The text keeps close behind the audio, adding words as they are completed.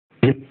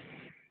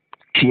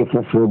tie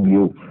foforo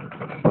bio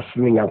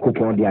osoro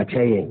Nyankopon de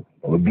akyeye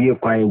obie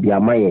kwan de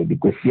amaye de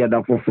kosia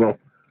da foforo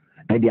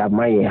de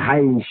amaye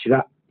high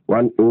nshira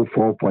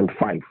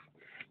 104.5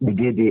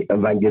 the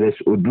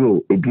Evangelist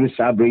Oduro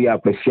sabre ya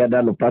kosia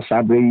da no pa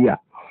sabre ya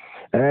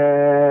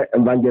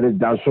Evangelist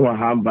Danso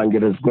ha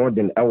Evangelist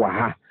Gordon ewa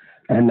ha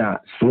na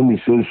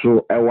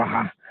so ewa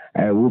ha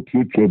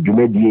wuti pie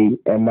dwumadie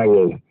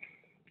amaye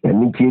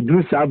nti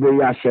Oduro sabre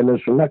ya hye no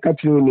so na ka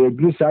kire no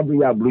Oduro sabre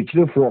ya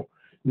brochirefo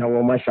na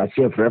wo ma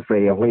hyase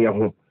frefre ye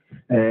ho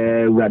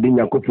urade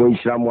Nyankopon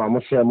nhyira mo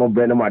amose mo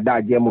bre na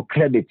madaje mo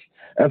credit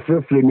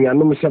frefre mi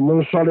anom se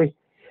mo nsore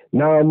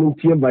na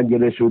muntie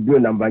Evangelist Oduro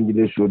na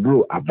Evangelist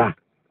Oduro aba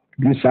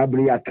Oduro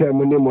sabre ya ka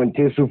mo ne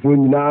monte fo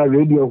nyina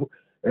radio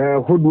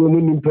hodo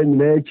mu nimpa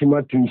nyina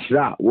akima to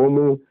nhyira wo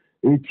mo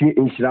enti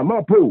nhyira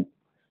ma po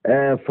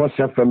for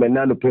sefreme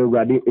no pe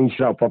urade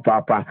nhyira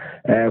papa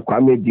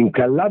kwame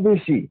dinka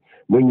labisi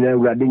mo nyina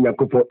urade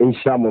Nyankopon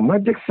nhyira mo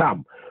magic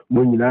sam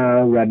mo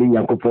nyina urade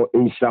Nyankopon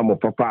nhyira mo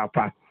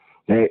papa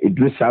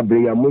Oduro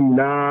sabre ya mo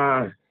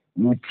nyina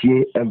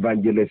mutie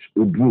Evangelist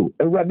Oduro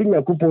urade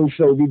Nyankopon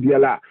nhyira obi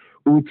biala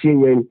utie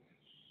yen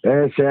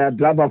say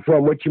driver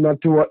for mo chima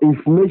to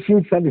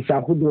information service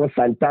ahodo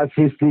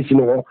sanitary station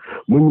ho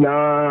mo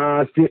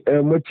nyina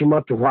mo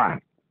chima to ha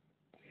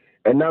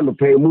na no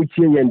pe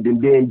mutie yen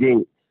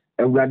dendenden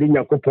urade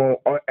Nyankopon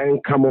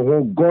enka mo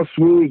ho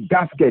Godswill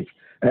gasket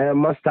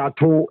master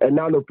to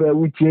na no pe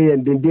utie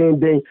yen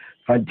dendenden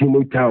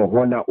fantino town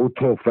ho na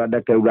oton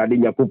frada ka urade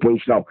Nyankopon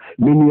nhyira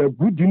many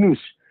good news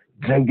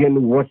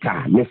drinking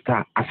water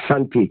Mr.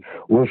 Asante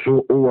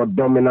also o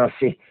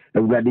dominance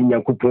urade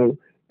Nyankopon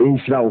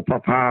nhyira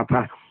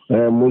papa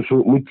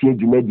muso mutie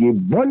dwumadi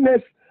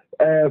bonus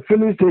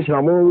filling station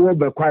amon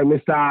be kwai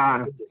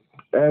Mr.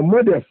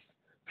 Modest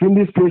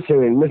filling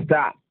station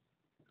Mr.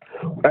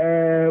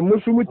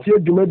 muso mutie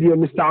dwumadi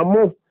Mr.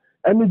 Amo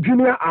and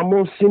junior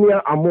Amo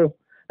senior Amo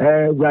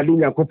urade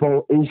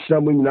Nyankopon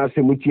nhyira mo nyina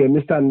se mutie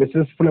Mr. and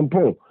Mrs.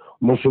 Flempon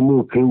muso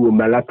mu kriwo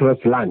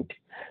Malacross land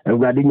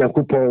urade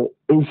Nyankopon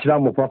nhyira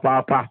mo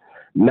papa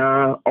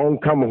na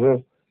onka mo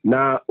ho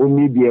na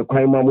omibie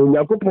kwai ma mo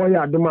Nyankopon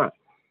ya adoma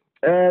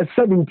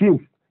 17th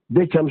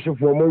the championship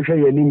for Moshe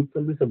Yenim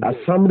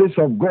Assemblies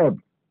of God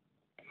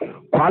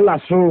Kwala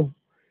so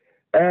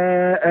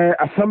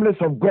Assemblies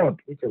of God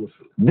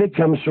the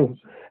championship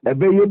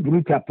ebe ye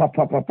bruta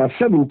papa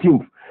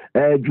 17th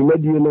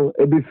jumadi no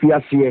ebe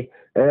fiase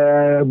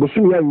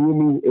bosumi ya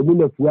yumi ebu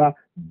nafua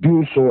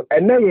do so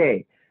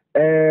eneye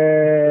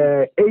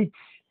 8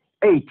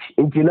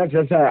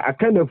 international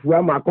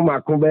akanafua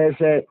mako be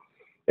se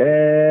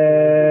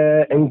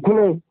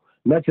enkuno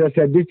natural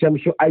said this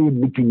championship ayi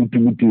butu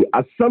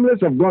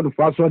Assemblies of God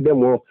faso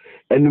them o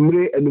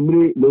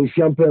enumre no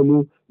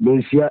champamu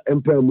no sia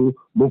empamu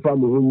mo fa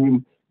mo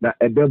honyim na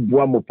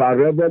ebeboa mo pa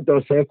reverend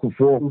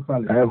osekufo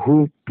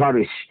who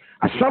parish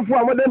asafo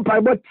amodem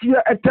paibo tie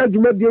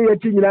etaduma die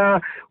yati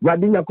nyina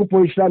urade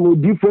Nyankopon nhyira no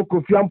difo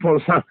Kofi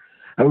Amponsa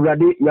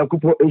urade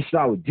Nyankopon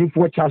nhyira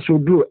difo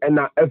Chasodu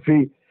na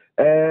efi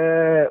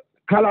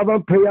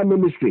Calavan Prayer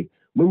Ministry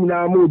mo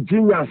nyina mo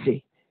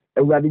jinyase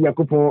urade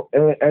Nyankopon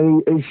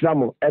nhyira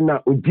mo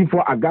na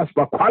odifo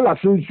Agaspa Kwala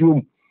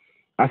Sunzum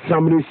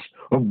Assemblies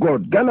of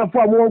God Ghana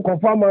for mo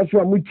confirm so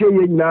amutie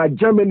ye nyina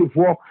Germany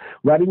for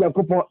urade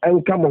Nyankopon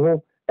enka mo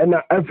ho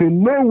na efe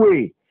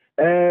Norway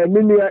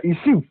minia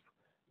Isif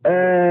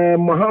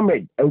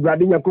Mohammed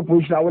urade Nyankopon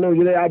nhyira wona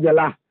yele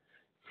ajala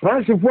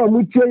France for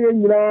amutie ye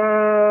nyina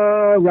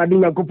urade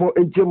Nyankopon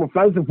enche mo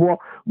France for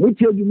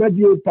mutie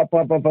dumadie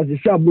papa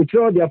sisa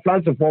mutie de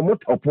France for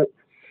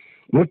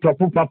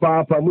motopo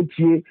papa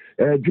mutie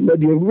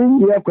dwumadi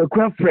nwunye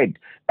akwa Fred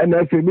na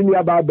afemini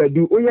aba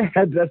badu oye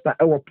hairdresser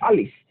e wo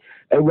palace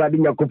urade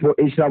Nyankopon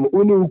nhyira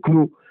uni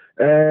ukru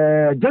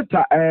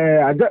jata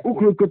aga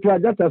ukru koto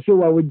jata so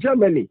wa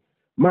Germany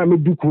ma me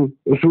duku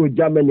so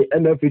Germany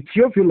na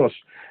Theophilus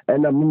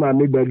na ma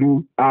me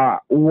badu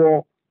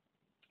wo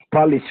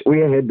palace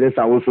oye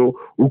hairdresser wo so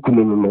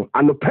ukunu no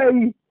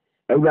anopai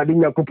urade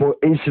Nyankopon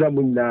nhyira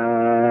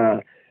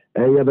na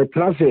ya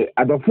betrase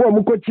adofo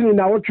amukochini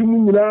na wotwemu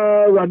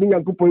nyina urade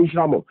Nyankopon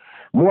nhyira mo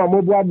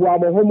amoboaboa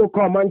mo ho mo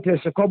komante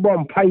se kobo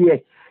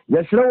mpaye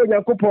yesere wo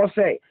Nyankopon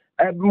se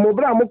mo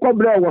bra mo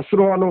kobre wo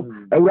soro no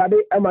urade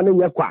ema no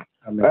nyekwa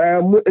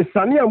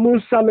esane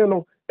amu sane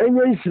no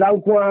enye nhyira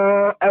nko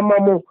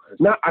ema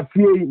na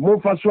afie mo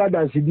fa so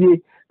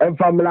adansedie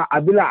emfamla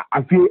abila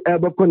afie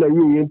ebeko na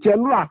yiye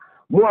ntienura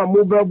mo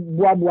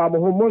amoboaboa mo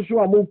ho mo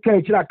so amu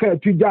ka kira ka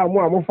tuja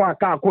mo amofa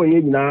aka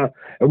akoye nyina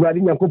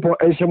urade Nyankopon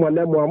enhyemo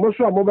na mo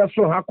so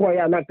amobeso ha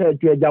koye na ka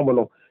tuja mo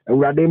no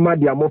urade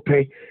madi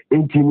amope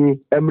entini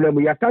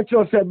emremu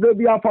yakachiro se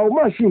bebi afa o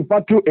machine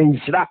fatu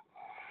enhyira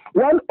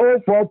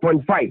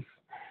 104.5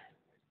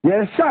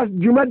 yes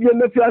jumadi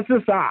emefi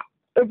asesa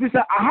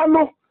efisa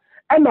ahano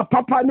na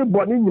papa ni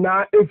boni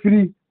nyina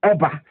efiri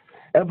eba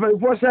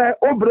efo se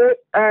obre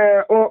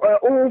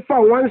o fa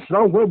once na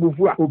ho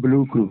bufu a obre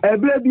ukru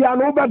ebre bia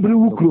no obre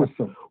ukru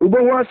obo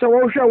ho se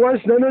wo hwe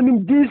once na nanim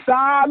di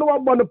sa no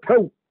wo no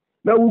pew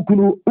na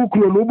ukunu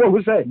no bo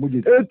hu say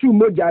etu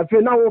moja afi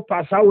na wo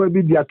pasa wa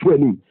bi dia to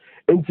anim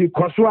enti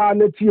koso a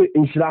na tie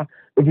nhira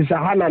efisa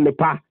ha na ne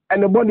pa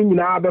ene bo ni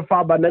nyina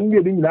abefa ba na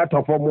ne bi nyina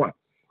tofo mu a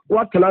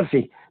wa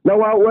klase na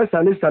wa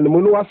sanisa ne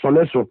mu no wa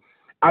sone so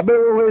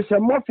abewo se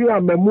mofi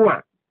amamu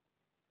a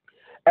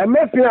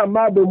emefi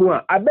amaba mu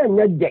a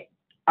abenya de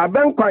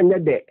abenkwanye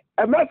de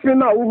emefi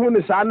na wo hu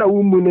ne sa na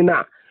wo mu ni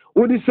na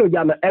wo di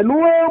soja na eno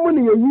mu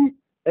ne yi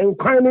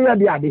enkwan ne ya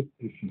de ade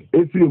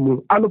efiri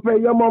mu anopa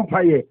yemon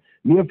paye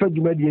ne efa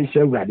dwumadi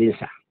enhye awurade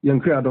sa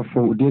yankra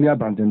adofo udini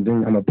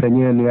abandenden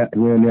anopenye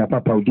ne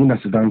papa udina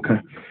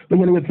sidanka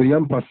onye ne yeto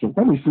yampa so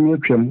kwa musimi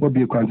atwam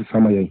obi kwanti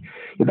sama yen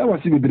ida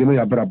wasi bibire me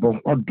ya brabo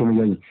odom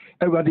yen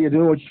awurade yede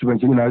wo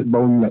chibanche na ba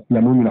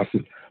nyamu nyina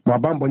se ma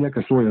bambo nya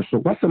keso ye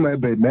so wasema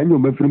ebe na enyo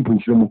mafiri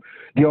mpunchire mu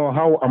de o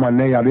hawo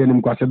amanne yare ne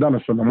mkwase da no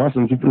so na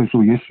maso nfiri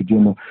so yesu de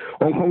mu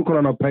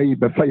onkonkoro na pai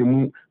be fa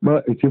yemu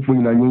ma etefo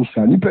nyina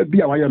nyensha nipa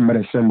bia wa ye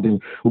mmere shende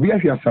obi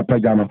ahwe asapa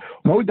gama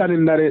ma udane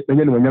nnare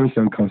enye ne wanyam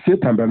shan kan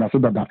setan be na so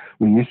dada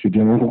wo yesu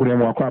de mu onkokoro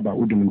mu akwa ba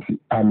udum nti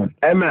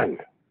amen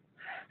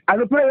as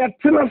a prayer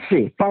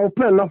tenacity for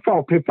open not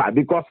for paper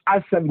because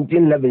as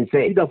 17:11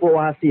 say either for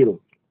wa zero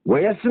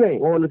where yesterday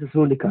all it is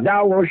only can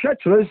that was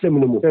church no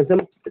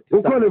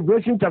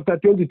Revelation chapter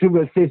 22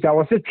 verse 6 I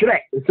was say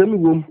track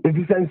some room if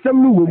you send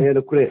some room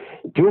the correct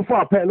to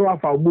for pen no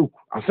for book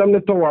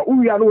asem to wa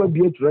we are no be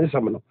to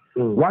some no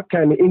what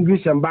kind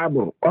English and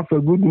Bible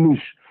offer good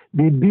news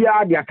be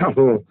bia dia ka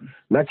ho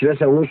na kire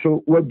se wo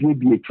so wa be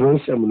to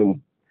some no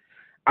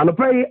and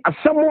pray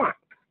asem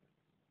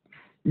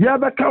ya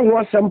be ka ho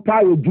asem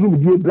pa ye drum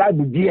die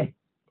Bible die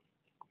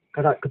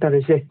kata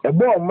de se e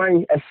bo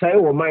man e sai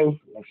wo man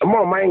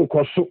mo man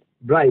nkoso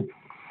bribe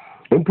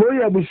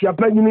employee abusia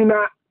panyini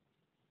na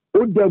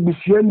oda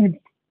abusia ni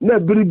na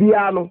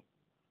biribia no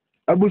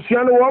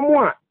abusia no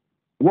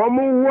wo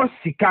mo wo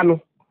sika no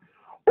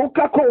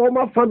okako wo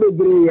ma fa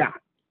bebre ya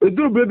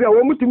eduru bebre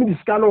wo mutimi di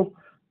sika no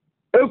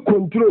e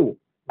control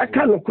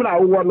aka no kura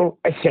wo no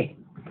ehye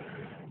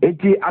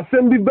enti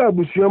asem bi ba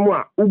abusia mu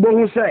a ubo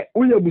hu se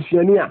uye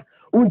abusia ni a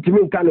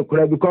untimi nka no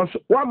kura because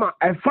wama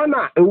efa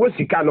na ewo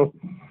sika no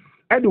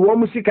edi wo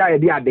mu sika ye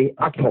de ade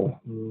ato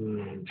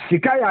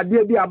sika ya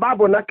ade bi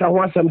ababo na ka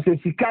ho asem se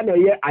sika na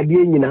ye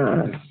ade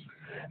nyina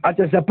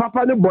atese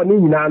papa ne boni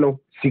nyina no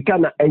sika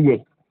na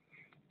eye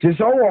ti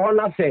so wo ho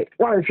na se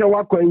wanhwe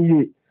wakwan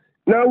yi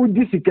na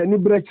wudi sika ni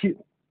brachi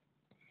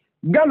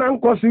Gana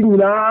nkosu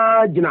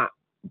nyina gina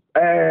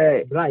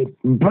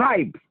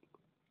bribe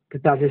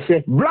kita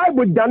se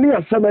bribe dani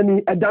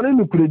asamani adani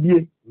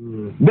nukuredie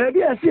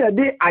baby ase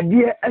ade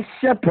ade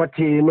ehye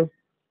poti no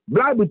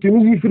bribe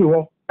tumi yi firi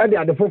ho ade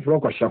ade foforo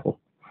kwhye ho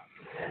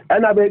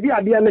ena baby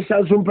ade ne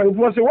shanso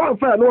mpanfo se wan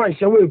fa no wan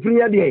hye we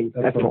firi ade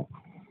eto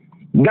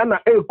Gana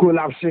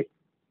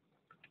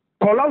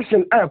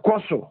collapsion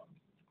koso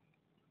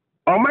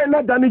o mai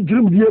na dani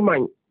jirim die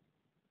man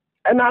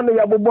ena no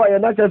yabobo ya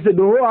na say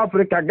the whole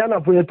Africa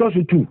Ghana for your toss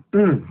two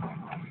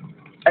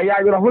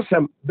eya yoro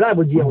hosem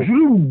bribe die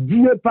jirim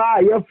die pa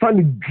ya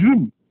fan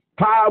jirim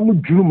pa mu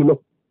jirim no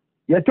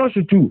ya toss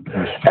two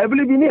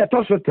every bi ni ya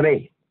toss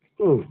three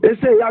e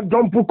say ya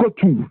dump ko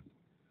two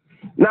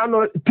na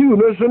no two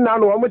no so na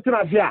no wo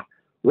mutena se a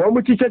wo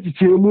mu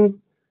chiche mu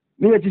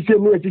ni ya chiche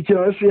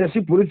so ya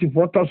si police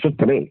for toss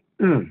three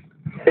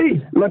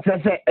let's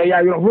say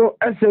eya yoro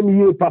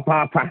SMU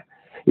papa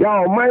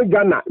ya o my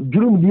Ghana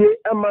drum die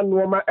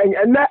emanu ma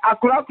ene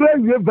akura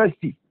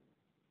university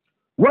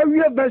wa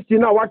university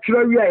na wa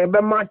twere wi a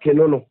be mark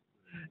no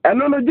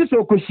eno no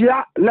diso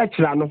kosia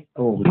lecturer no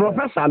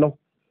professor no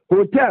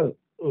hotel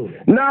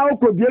na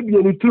okobie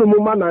ni turu mu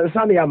ma na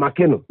nsa na ya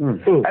make no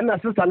ena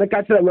sister ne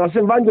ka kire me o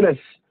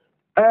Evangelist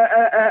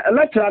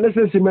lecturer ne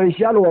se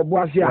mentia no obo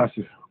ase a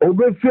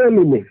obe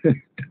fail me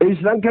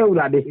isranka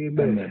urade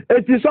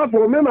eti so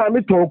for me ma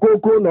me to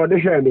kokoko no de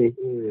hwe me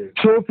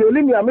so fail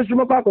me am so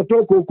makwa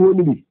to kokoko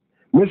ni bi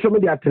me so me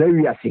de atra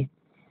wi ase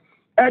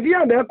edi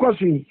an de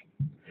koso yi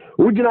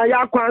ujina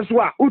ya kwan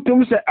so a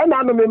utum se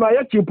ena no me ma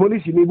ya chi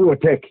police ni bi o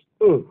tek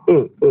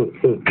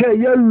ke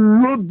ye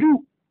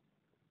lodu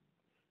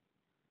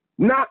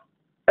na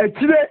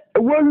etire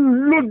wo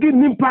lodu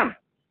nipa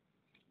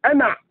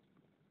ena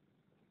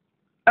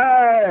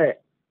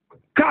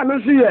ka no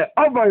so ye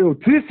over you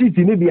 3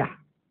 city ni bia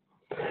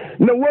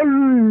na wo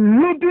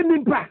lodu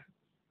nipa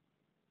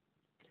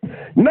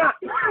na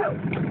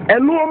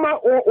enoma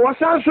wo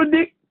san so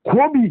di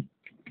kobi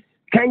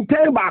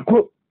kenten ba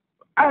ko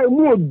ai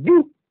mu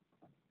odu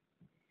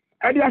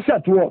edi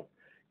aseto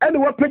eni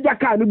wo peja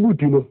ka ni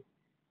buti no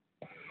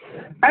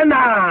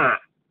ena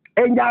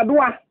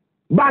enjadoa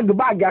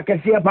bag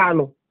akese pa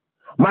no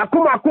mako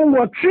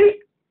wo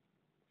tri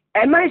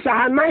enan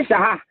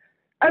sha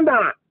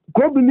ena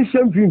kobi ni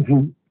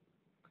shemfinfin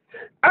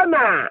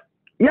ena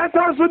ya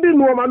san so di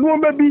no ma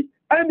bi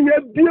eni ya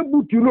bie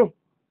buti no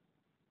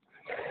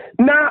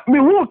na mi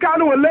hu ka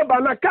no leba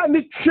na ka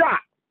ni cha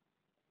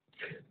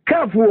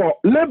careful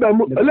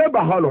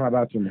leba holo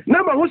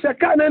na ma hu se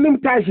ka na nim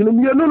tashi no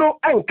mienu no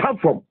en come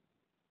from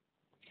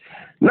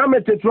na me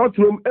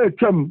tetrotrom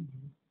etwam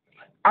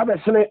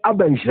abɛsene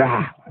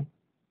abanhyira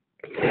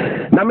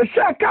na me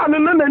hwɛ car no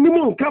na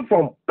n'anim nka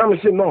fam na me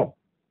se no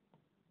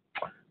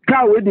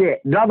car we de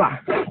driver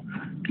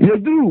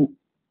yɛduru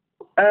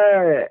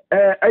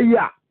ayi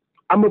a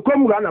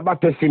amakwamura na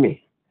batɔsi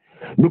me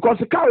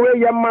because car we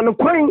yɛ ma no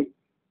kwan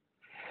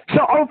sɛ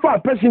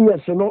ɔmfa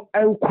passengers no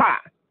ɛnkɔ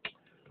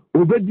a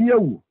obɛdi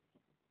awu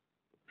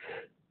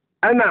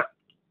ɛna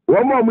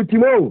wɔn a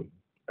mutimo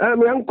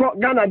ɛnkɔ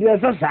Ghana deɛ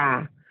sɛ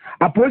saa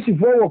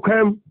apolisifoɔ wɔ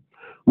kwan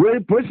we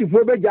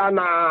polisifoɔ bɛgya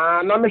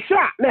na mehwɛ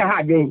a na ɛha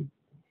adwen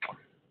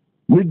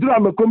meduru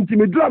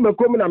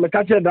amakom na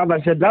meka kyerɛ driver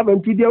sɛ driver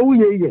nti deɛ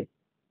woyɛ yɛ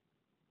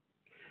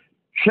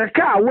hwɛ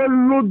kaa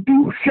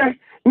wɔlodu hwɛ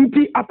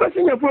nti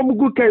apɛsenyafoɔ mu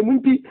gu kaa mu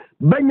nti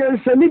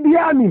banyansani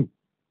biara nim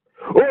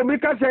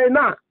meka sɛ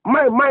na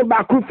man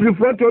baako firi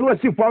front no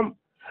asi fam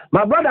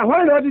my brother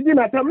why na ɔdedi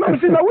n'atam na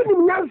sɛ na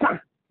wonim nyansa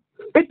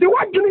eti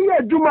wadwene yɛ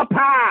adwuma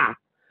paa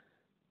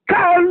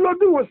kaa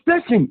lodu wɔ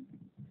station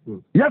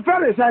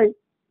yɛfrɛ ne sɛn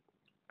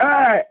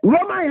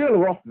Roman Hill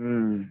hɔ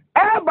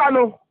ɛba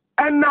no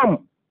ɛnam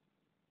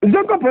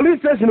Zonko police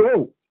station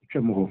hɔ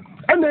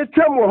ɛna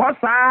ɛtwam wɔ hɔ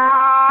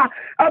saa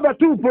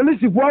abɛto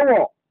polisifoɔ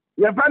wɔ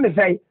yɛfrɛ ne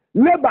sɛn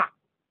neighbor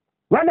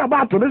wɔn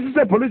abaato no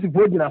sɛ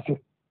polisifoɔ gyina so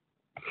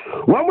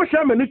wɔn mo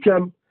hyɛ me ne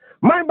twam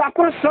man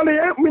baako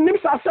sɔre menim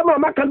sɛ asɛm a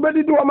maka no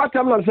bɛdidi wɔ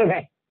matam nam sɛ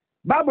hɛ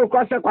bible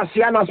kɔ sɛ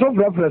kwasea na so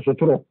frɛfrɛ so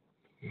toro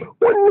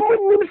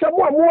wonim sɛ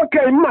mo a mowɔ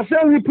kaa mu ma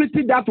sɛ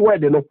repeat that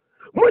word no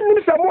monim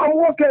sɛ mo a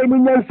mowɔ kaa mu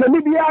nyansani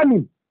biara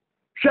nim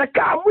hwɛ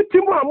kaa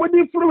motim a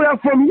mode furu ya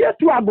from year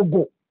to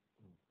agogo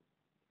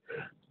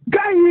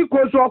guy yi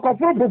kɔ so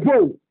ɔkɔforo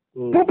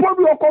popo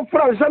bi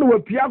ɔkɔforo sɛ no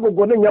wapia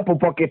agogo ne nyɛ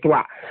popɔ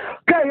ketewa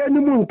kaa yɛ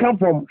anim nka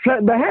fam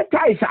hwɛ the head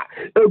ties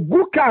a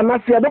egu kaa na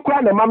sɛ ɛde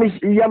koraa na ma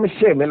yɛm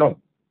hyɛ me no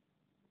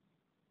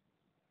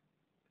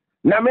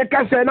na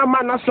meka sɛ na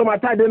ma na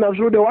somatade na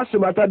so de wa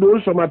somatade o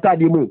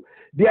somatade mu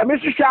de me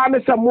hwehwɛ ne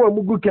sɛ mo a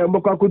mugu kan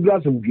bɔkɔ akɔduru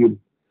asomdwem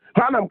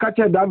ha na mka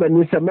kyerɛ da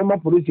bani sɛ mema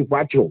polisi fo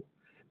akyew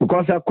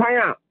because kwan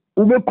a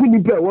wobɛku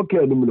nipa a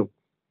wɔka anim no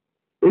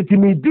eti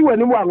me di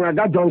wani mu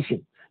Anwaga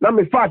Junction na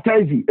me fa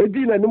taxi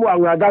edi na nimu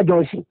Anwaga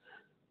Junction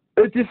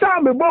eti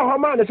sa me bɔ hɔ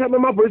ma ne sɛ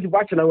mema polisi fo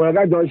akyew na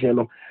Anwaga Junction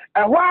no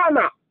ɛhɔ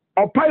na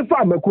ɔpan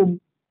fa makom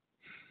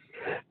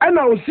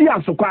ɛna osi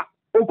asokwa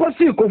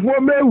okosi kofuo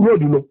main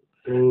road no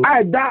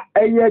aida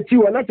eyechi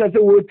wona tese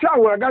wo twa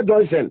Anwaga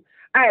Junction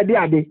aide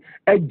ade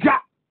eja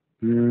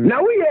na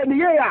wo ye ne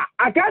ye a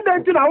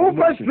akadenti na wo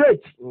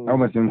frustrate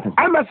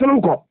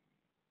amasenko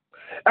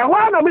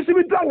ehwa na misi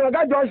bi twa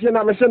Anwaga Junction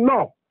na me se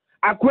no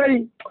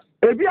akwai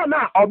ebi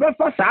na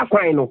obefa sa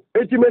akwan no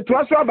eti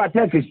metua so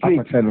abata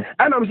street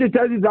ana me se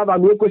taxi driver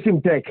no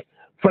ekosim tech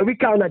for we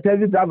can na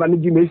taxi driver no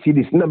gi me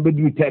series na be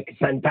do tech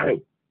sometime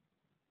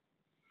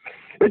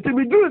eti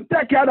bi do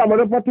tech ya da mo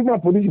report ma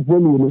police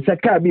phone no se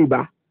ka bi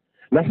ba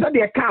na sɛ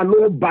deɛ kaa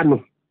no ba no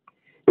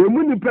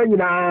emu nipa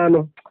nyinaa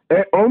no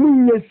ɔmo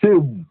nyɛ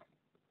save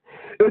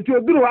etu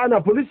Oduro ha na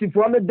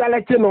polisifoɔ no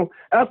dalɛkye no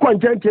ɛkɔ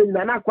nkyɛnkyɛn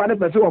nyinaa na akwa ne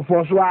pɛ sɛ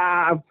wɔfɔ so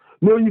a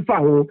na oyi fa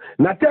ho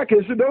na tɛɛke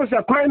nso de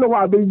sɛ kwan no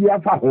hɔ a bɛyi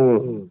afa ho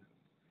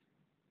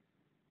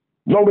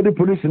na ɔmo de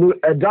polisi no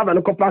driver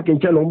no kɔ paaki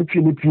nkyɛn na ɔmo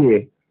twi ne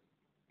pie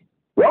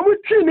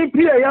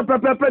yɛ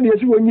pɛpɛpɛ na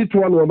yɛsi wɔn yi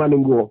toɔ no ɔma no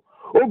nguɔ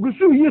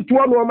ogusu yi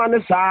toɔ no ɔma no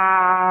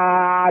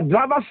saa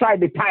driver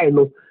side tie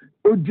no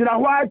ogyina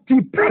hɔ ati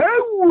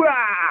pɛwura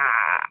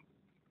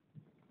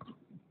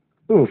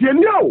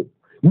fienio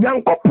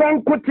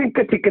nyankopɔn kote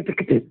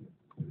ketekete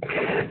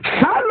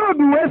saa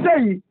lɔdu wɔ sɛ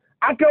yi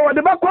aka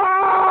wɔde bɛkɔ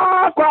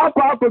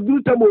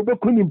akɔduru tam a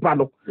wɔbɛku nimpa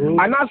no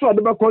anaasɛ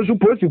wɔde bɛkɔ nso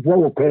polisifoɔ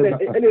wɔ kwan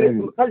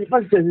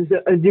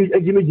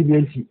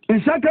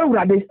nsaka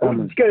wurade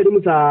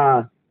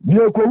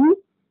deɛkɔwu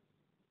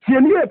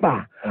fienie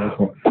pa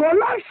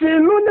kɔlahyee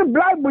no ne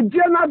bible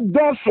gye no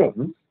dɔɔso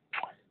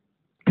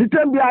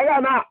titam bi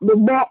ayɛ na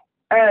mebɔ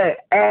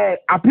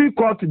appeal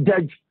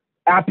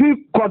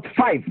court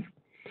 5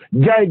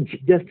 judge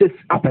justice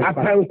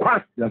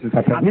apɛnkwa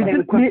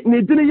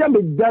ne dini yɛ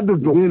megya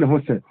dodo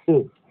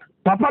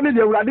papa ne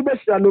deɛ awurade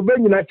bɛhyira no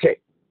ɔbɛnyina kyɛ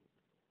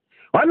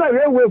ɔna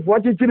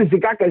wɛwefoɔ kyekyere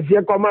sika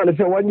kɛseɛ kɔma no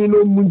sɛ wɔnye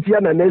no mu ntia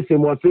na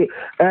n'asɛm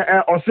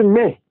ɔse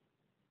me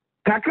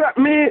kakra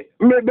me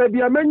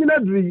baabi a manyina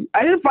duru yi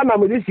ɛhefa na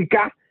mede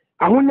sika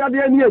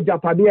ahonyadeɛ ne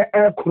agyapadeɛ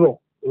ɛkorɔ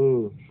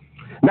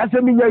na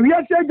sɛ minya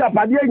wiase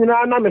agyapadeɛ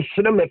nyinaa na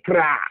mehyere me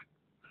kraa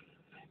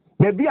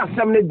baabi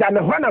asɛm ne da ne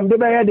hɔ na mede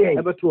bɛyɛ deɛ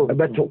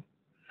ɛbɛto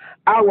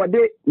a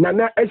wɔde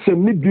nana ahyɛm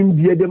ne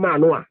dundie de maa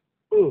no a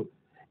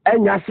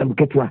ɛnyɛ asɛm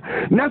ketewa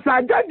na sɛ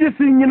agyagye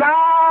si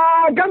nyinaa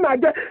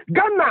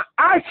Ghana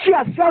ahye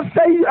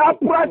asasa yi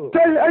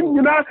aprata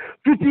nyinaa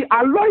fiti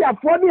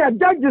alɔyafoɔ ne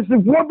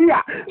agyagyesefoɔ bi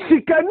a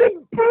sikani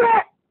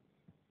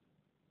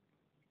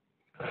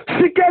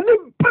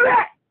brɛ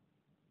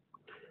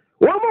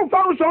wɔn mo fa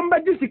nso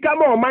mbɛgye sika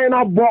ma ɔman no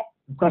abɔ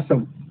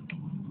kasam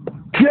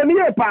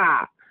tienie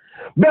paa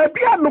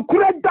baabi a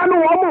nokora da no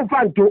wɔn mo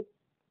fa nto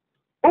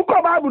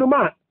wokɔ Bible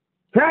ma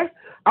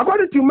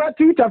according to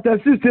Matthew chapter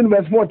 16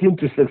 verse 14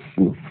 to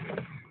 16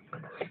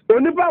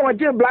 onipa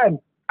wɔgye blind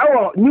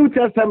our New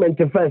Testament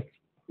first.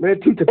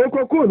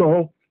 Okoko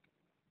no.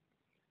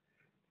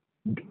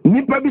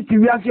 Nipa bi ti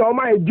wiase o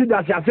ma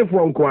Judas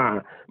asefo nko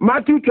a.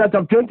 Matthew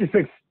chapter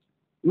 26.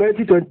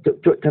 Matthew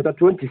chapter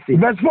 26.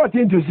 Verse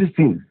 14 to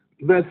 16.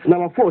 Verse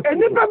number 4. And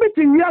nipa bi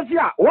ti wiase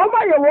a o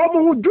ma ye wo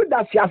mo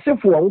Judas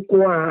asefo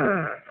nko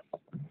a.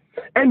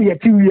 And ye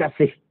ti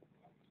wiase.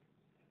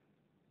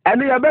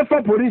 And you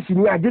better police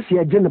ni agye se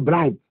agye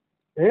bribe.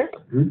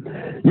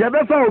 You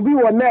better obi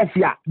wo nurse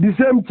ya the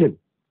same thing.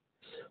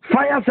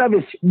 Fire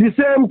service the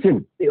same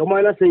thing. O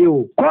ma na say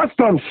you.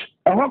 Customs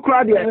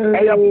ehokra de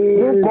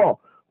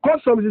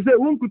customs say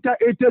unkuta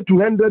 80 to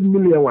 100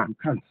 million one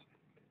can't.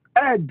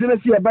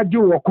 Dinasi yabaji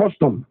wo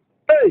custom.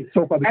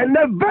 So and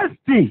the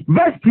vesti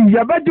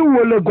yabaji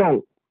wo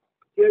legon.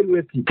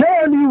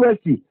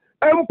 KNUST.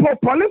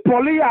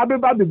 Poli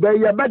abeba be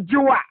yabaji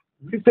wa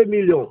 50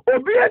 million.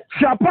 Obi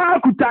chapa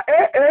kuta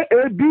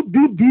B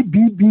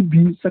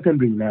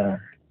secondary na.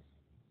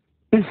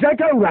 The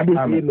second radi.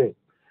 Amen.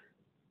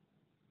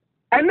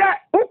 And that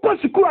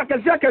ukosiku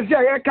akasi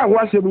ya ka ho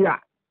asem ya.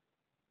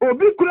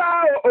 Obi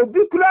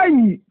kura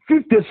yi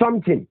 50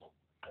 something.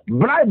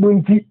 Bribe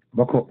nti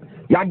boko.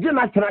 Ya je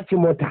na trachi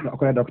mota.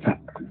 Akoya doctor.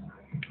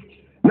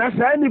 Na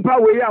sa nipa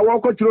we ya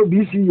won ko tro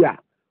BC ya.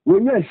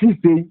 Wonya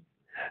 60.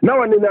 Na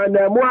woni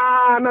na mo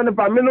na ne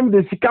pa minimum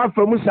de sika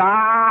famu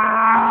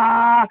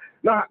sa.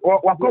 Na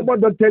wakobo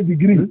doctor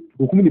degree.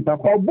 Okumi nipa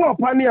ko obo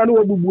pani ya no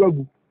wabubu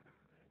agu.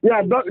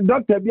 Ya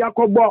doctor bi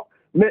akobo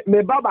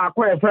me baba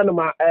akoya friend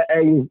ma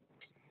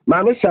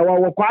Manu shawa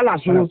wo kwala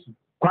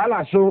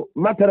so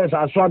mattress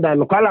asoda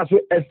no kwala so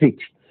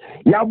estate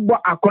ya bo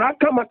akora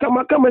kama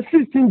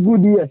 16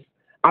 good years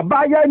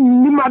abaya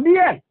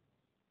nimade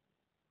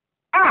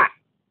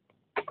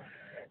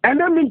and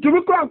then me to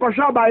be ko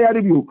ankosha abaya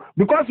review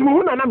because me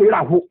hu na me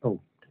raho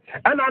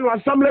and an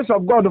assemblies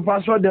of God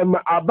for so them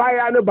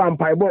abaya no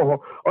vampire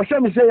ho o she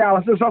me say ya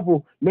wase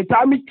sofo me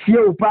ta me tie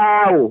o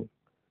pa o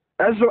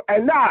enso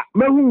ena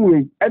mehu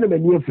we ena me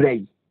ni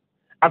efrei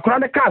akora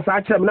ne ka sa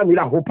akere me na me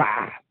raho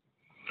pa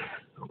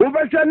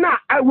Ubesha na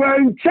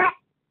awancha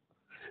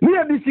ni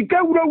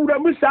ebisika wura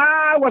musa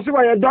wase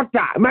wa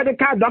doctor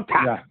medical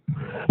doctor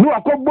no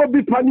akobo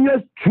bi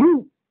panies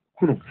true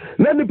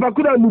na ni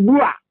pakura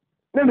nubua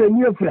na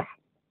ni afra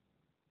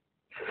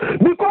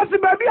because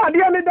baby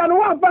ade ne dan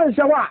wa fa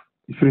nshawa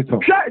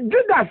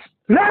Judas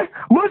na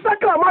musa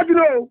kla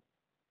majuno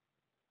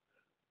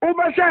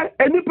Ubesha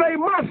enipa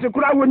imas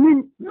kura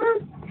wonim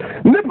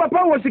ni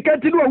papa wo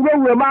sikati no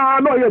wura ma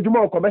na oye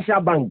djuma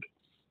commercial bank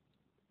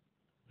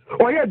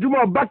Oye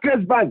Juma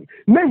Barclays Bank.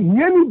 Me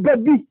yeni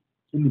baby.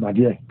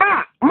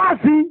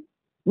 Masi,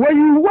 when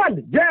you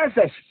want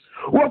JSS,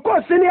 we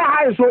call senior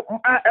high so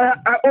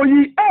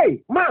oyi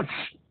mas.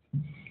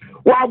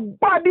 Wa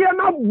badia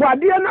na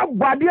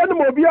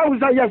mobia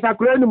usa yesa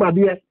kreni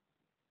madie.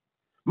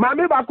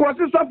 Mami ba ko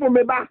si so for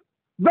me ba.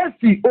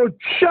 Vesti o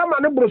chama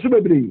ne brosu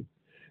bebre.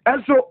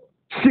 Enso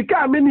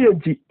sika mini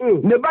enti.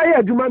 Ne ba ye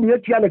adwuma me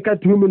atua ne ka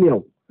 2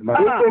 million.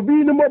 Obi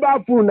ni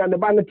mobile phone na ne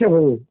ba ne te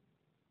ho.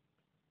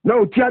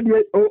 No,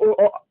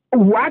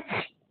 what?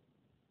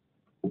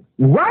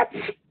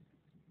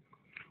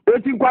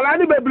 Oti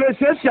kwalani bebre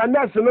sessia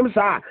nurse no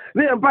sa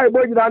ne yempa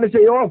ibo gida ne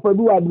se yo fa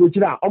bi wa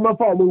brochira o ma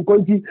fa o mo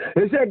nkonti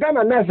e se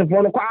Ghana nurse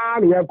fo no kwa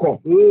ne yeko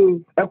o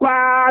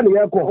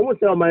mo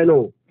se o mai no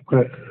o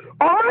mi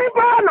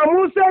ba na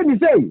mo se ni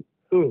sei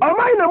o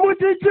mai na mo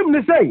tichim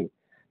ni sei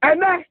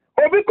ene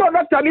obi ko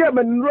doctor ne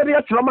me no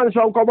re trauma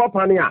so nko bo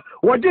pane a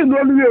wo ji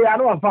no luwe ya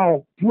no fa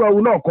ho tu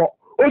awu na okọ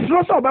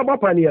osuro so be bo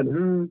pane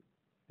no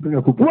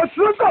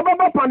osuro so be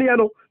bo pane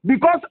no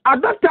because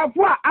adopter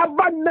fo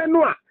abanne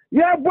no a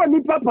yeah, boy,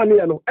 ni papa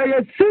ni ano.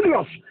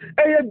 Serious.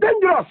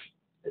 Dangerous.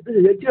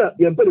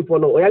 You're very for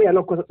no. You're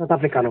not South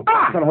Africa no.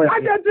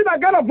 I just did a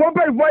girl of one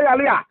very boy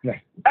alia.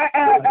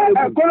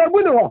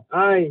 Kolobuno.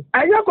 Aye.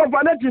 I am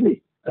confined.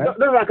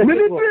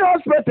 Military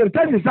hospital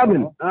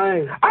 37.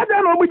 Aye. I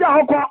don't know which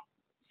hoko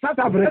South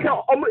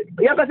Africa.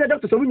 You can say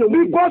Doctor Sobunyo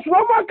because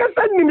one more can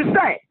send me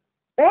say.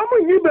 Omo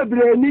yi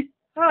bebre ni.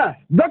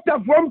 Doctor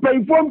from pay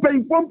between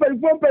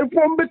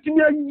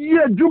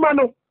year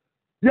Jumano.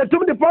 You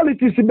took the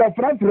politics in the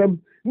front from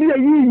near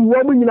you,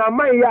 woman in a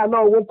man, ya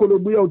now walk on the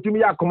wheel to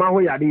me. I come out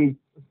here.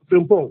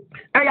 Simple.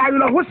 And I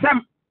know who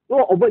some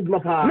avoid my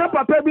papa. No,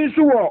 papa be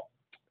sure.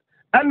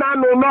 And I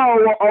know now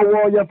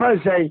or your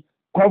friend say,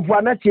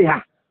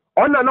 Confanettia.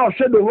 On and off,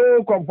 said the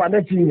whole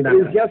Confanetti.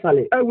 Yes,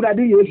 I would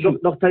do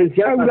Doctor. I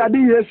would do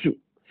yes.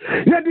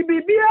 Yeah, the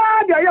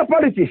BBI, they are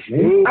politics.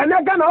 And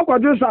I can all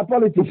produce our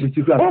politics.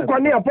 All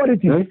corner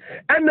politics.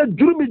 And the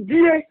Drumy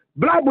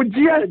Blabu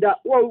Gia,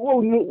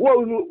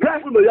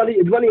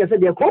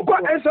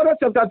 Exodus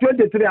chapter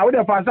 23, I would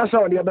have answered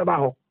on the other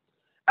Baho.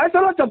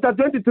 Exodus chapter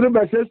 23,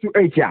 verses to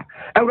 8.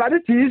 And rather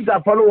to use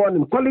that follow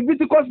on.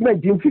 Leviticus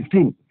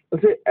 19:15.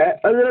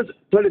 Exodus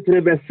 23,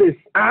 verses.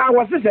 I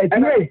was to say,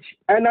 and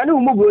I know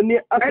Mugoni,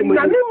 and I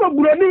know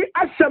Mugoni,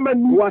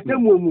 Ashaman,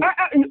 Watemu.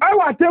 I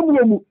want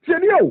them,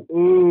 said you.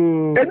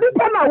 And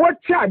if I watch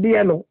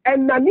Chadiano,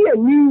 and Nania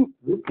knew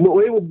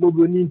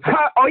Mugoni,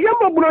 or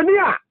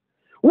Yamaburonia.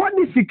 what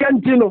is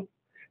Sikantino?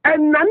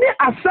 And Nani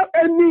accept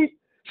any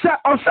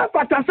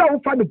Osafata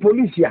for the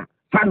police here.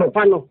 Fano.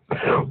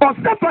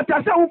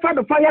 Osafata for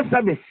the fire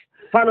service.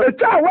 Fano. A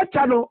child what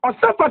channel?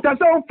 Osafata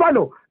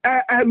fano.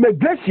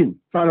 Migration.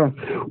 Fano.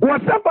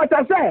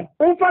 Osafata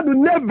for the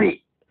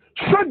navy.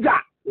 Soldier.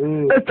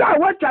 A child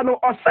what channel?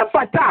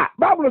 Osafata.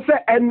 Bible say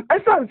and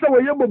Esan say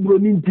we yebo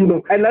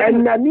bronintino.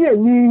 And Nani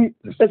ni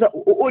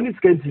only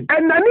Sikanti.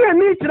 And Nani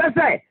ni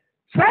say.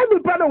 Say me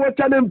pano what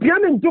channel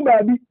piano to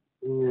baby.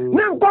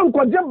 Na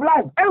nkwankwaje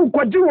black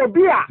enkwaje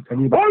obi a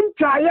on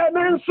try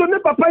na nso ne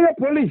papa ye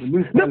police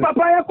ne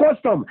papa ye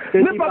custom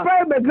ne papa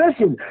ye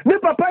immigration ne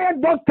papa ye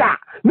doctor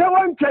ne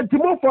won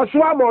twentimo for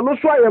so am no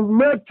so ye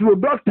metro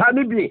doctor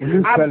ne bi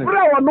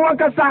abra wono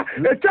akasa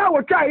etwa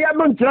wotwa ye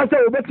no nkyerɛ sɛ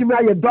obetimi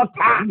aye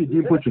doctor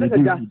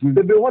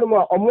bebe wono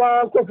ma omo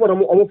ankofo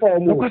no omo fa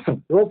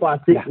omo fa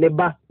ase ne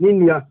ba ne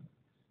nua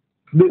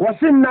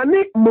wasin nani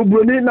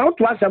mubroni na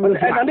otu asemani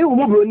nani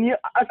mubroni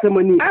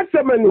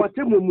asemani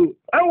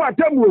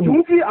watemu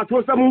tumfi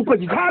atosam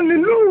nkoji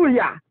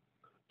hallelujah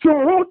to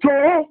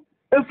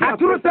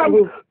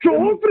atosam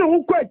to firi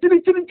nko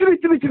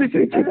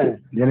chiri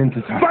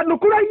fa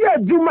nokura ye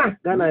adwuma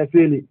gana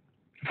efeli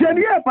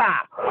seriye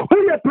pa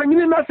uye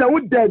panyini na se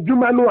wuda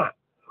adwuma no a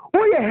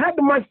uye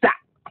headmaster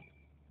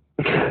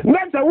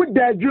na se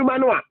wuda adwuma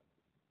no a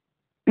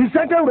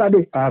second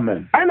brother.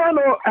 Amen. And I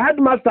know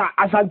headmaster,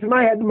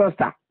 Asantima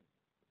headmaster.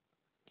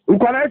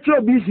 Ukwala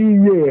echo BC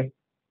ye.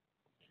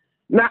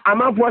 Na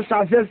amafo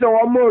sase se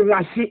omo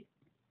rashi.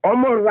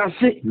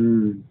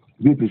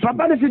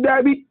 Papa ne si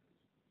dabi.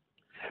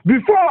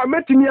 Before I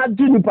met me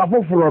adi ni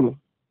pafo foro no.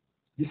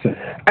 Yes sir.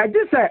 I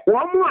just say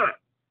omo a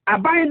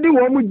aban di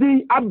omo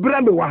di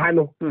abra me wa ha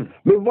no.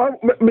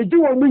 Me di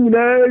omo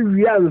nyina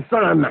wi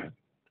ansana.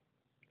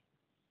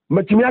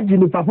 Matimi adi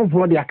ni papa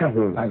for the aka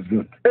ho.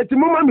 Eti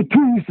mama me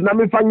 2 weeks na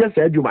me fanya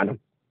sa adwuma no.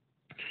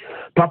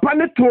 Papa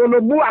ne to no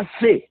bu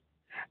ase.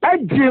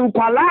 Aji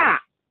nkwala.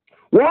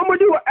 Wo mo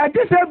di eti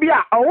se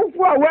bia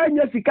awofo a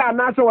wanya sika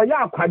na se wo ya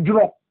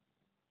akwadro.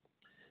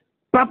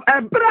 Papa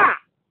ebra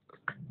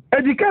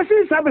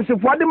education service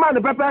for the man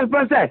papa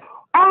say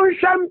on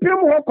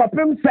champion wo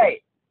kopem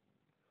say.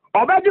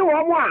 Obaji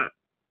wo mo a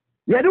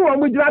ye di wo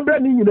mo dira bra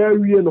ni nyina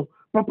awie no.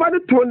 Papa de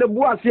to ne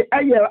bu ase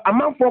eye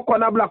amanfo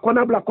konabla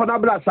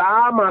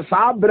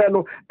saa bre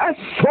no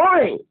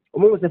esoin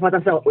omo se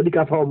fata se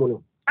odika fa omo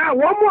no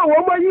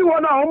wo yi wo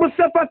na omo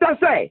se fata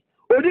se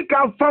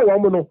odika fa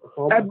omo no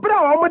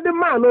ebra omo de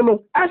man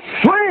no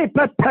esoin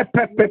pe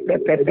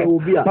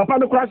papa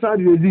no kra sa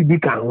de ezi bi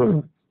ka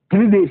ho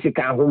 3 days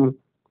ka ho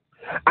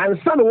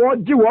ansa no wo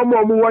gi wo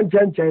omo wo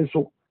nchen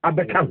so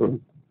abeka ho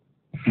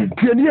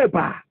tienie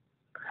pa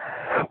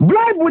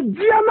Bible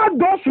diama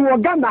dos wo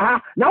Ghana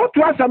ha na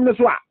woto asam ne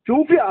so a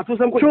twufi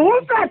atosam ko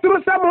twufi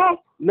atosam ho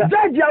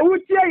judge a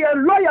wutie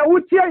yen lawyer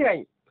wutie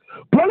yen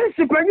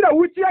police kwanyira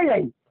wutie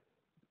yen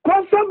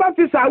custom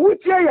officer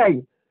wutie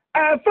yen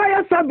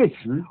fire service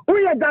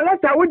uye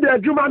director wo de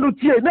adwuma no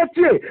tie na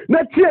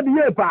tie ne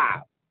ye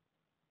pa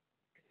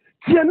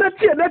tie na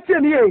tie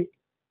ne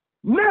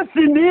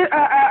nurse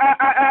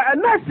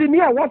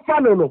ni a wo fa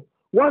no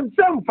won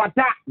sem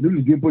fata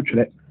lulu bi po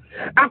twere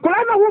akola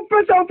na wo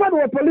pesa wo fa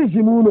no police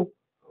mu no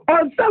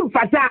on sem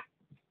fata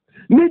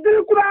ni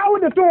diri kura wo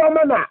de to wo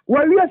mana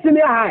wa wiase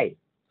ni hai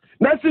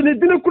na si ni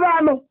diri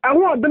kura no aho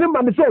odene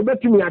ma me so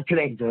obetumi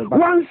atwere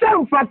won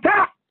sem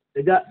fata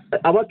ega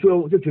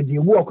abatu to di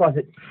wo ko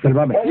se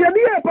ye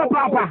ni e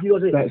papa ye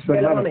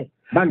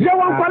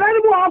won kola ni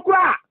mo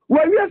akura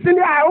wa wiase ni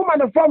hai wo ma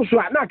no form so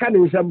na aka ni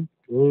nsam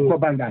ko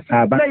banga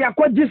sa ba na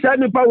yakwaji sa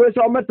ni pa we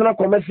so o metra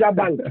commercial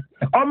bank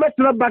o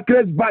metra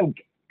Barclays bank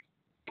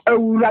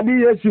Uradi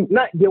Yesu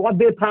na de wa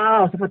be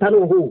pa so fata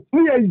no ho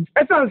me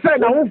esan say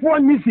na wo fo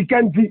ni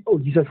sikanti oh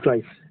Jesus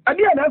Christ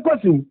ade na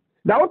kosu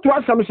na wo to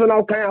asam so na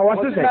wo kan a wo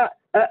se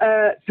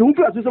si wo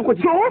fura to so ko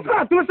ti so wo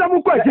fura to so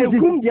mo ko ti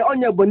kum de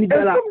onya boni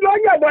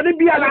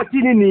biala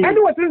tinini ene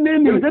wo tin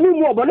ni de ni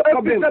mu obone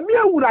problem me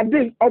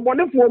Urade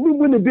obonefo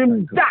mu ne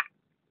bem da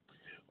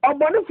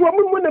obonefo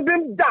mu ne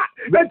bem da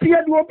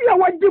etie de obi a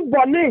waji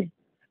bone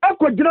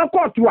akojira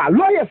court wa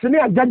lawyers ni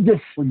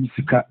judges onyi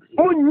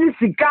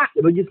sika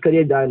register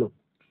die no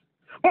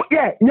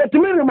yeah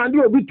yetumi remand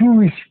obi 2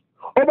 weeks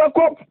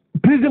obako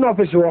prison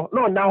officer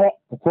no na ho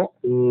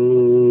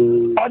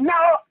ona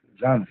ho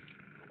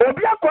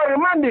obi akọ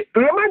remand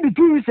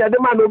 2 weeks de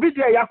man obi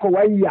dey yakọ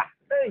 1 year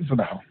so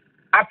da ho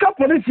aka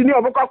police ni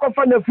obako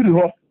akọfa na firi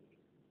ho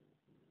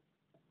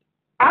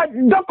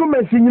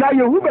documents nyina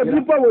ye hu ba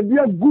people wo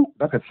dia gu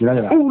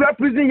who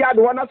represent yard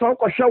one so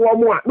ko hwe wo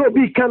mo a na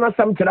obi kan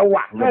asam kire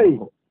wa hey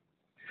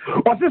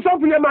o se so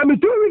fule ma me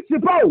 2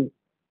 weeks pa o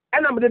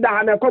ena me da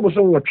ha na ko bo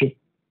so wotwe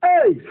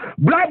hey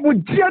Bible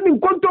dia ni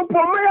nkonto po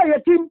ma ya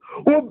yetim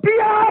obi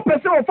a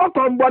pese o fa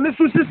kombo ne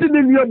so sisi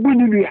ne nua bu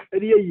ni nua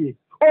ye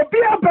obi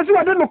a pese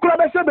wo de no kura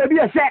be se ba bi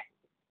ye se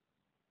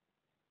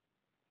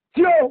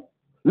tio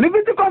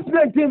Leviticus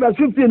 19 verse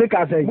 15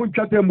 ka say.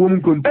 Munchate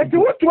mbom konto. Eti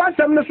wotu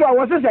asem ne so a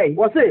wo say.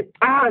 Wo say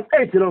ahas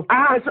 8 no.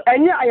 Ahas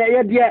enye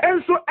ayeye de.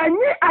 Enso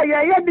enye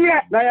ayeye de.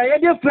 Na ayeye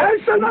de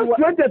Exodus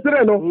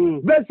 23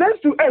 no. Verse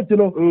 6 to 8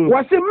 no.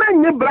 Wo say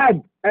menye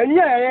bribe.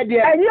 Enye ayeye de.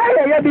 Enye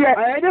ayeye de.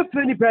 Ayeye de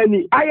free ni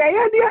pani.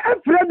 Ayeye de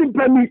free ni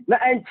pani. Na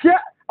enche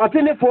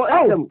otene for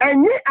asem.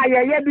 Enye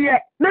ayeye de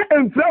na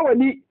enfra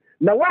wani.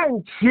 Na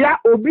wanchia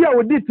obi a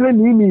wodi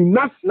training ni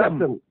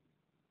nasem.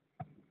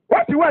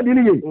 What you want in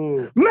here?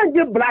 Men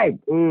get bribe.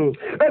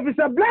 If it's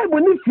a bribe,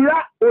 we need fear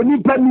or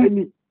need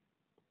penny.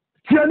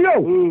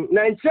 Tianio,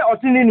 Nancy or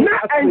Tinini,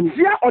 and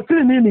Chia or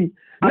Tinini.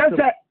 That's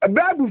a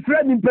bribe with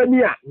friend in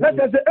Penia. That's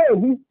a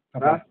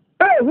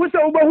who's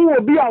over who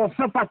will be our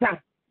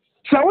supporter.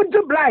 So what's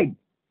the bribe?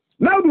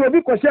 Now do a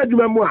big question to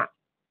memoir.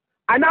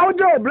 And now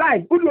do a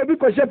bribe. Who do a big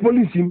question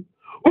police him?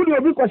 Who do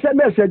a big question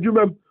message you?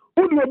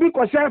 Who do a big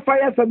question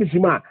fire service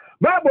him?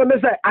 Bible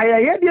say, I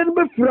had the end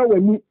before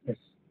me.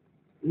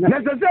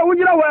 Let's say, would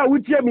you know where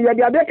we hear me? I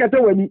get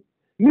away.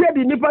 Near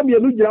the Nipa, you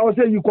know,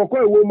 say you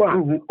cocoa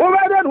woman. Over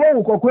that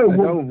one, cocoa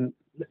woman.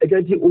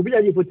 Again, you be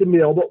able to put me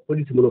about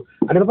police. And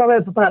the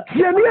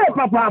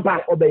papa,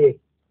 papa, obey.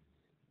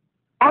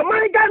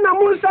 American,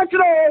 I'm such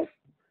a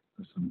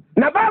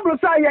na Bible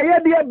say, yeah,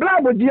 dear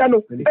Bravo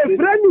Giano, a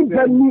friend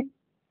in me.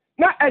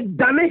 Not a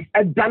Danny,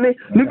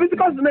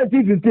 Leviticus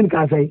 19:15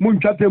 can say,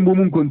 Munchate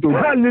Mumunkunto.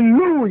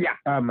 Hallelujah.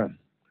 Amen.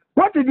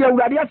 What is your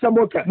radio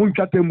samoka?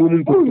 Munchate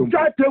Mumunkunto.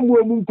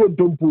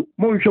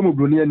 Munshamo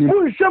Bruniani.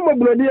 Munshamo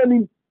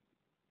Bruniani.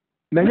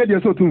 Na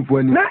yet so too for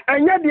any. Na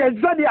and yet the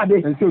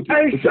Zodiade. And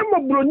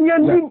Shamo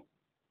Bruniani.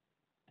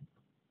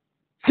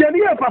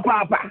 Seria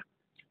Papa.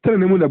 Tell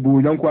me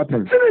Munabu, young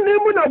quarter. Tell me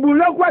Munabu,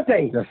 young quarter.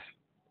 Yes.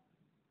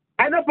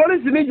 And the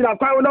police in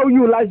Egypt, I know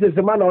you license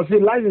a man or say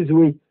license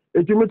way.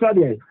 It's a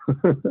method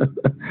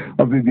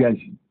of the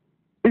Bianchi.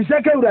 It's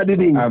second that did.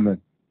 Amen.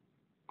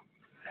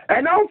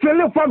 And now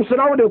filling forms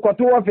now the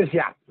quarter office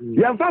here.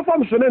 You have four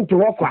forms to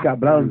work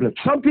with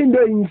something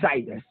there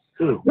inside.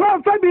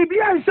 Well, for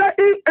baby, I say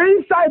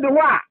inside the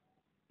war.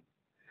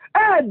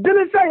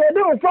 Didn't say I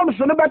don't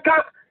forms on the back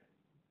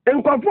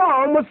and conform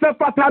almost a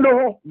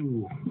patano.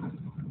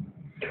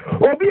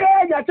 Obi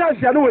a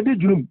chance I know what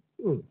did you.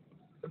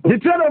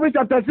 Deuteronomy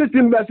chapter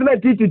 16 verse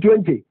 19 to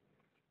 20.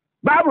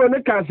 Bible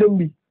ne can send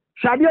me.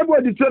 Shall be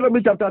able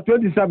Deuteronomy chapter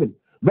 27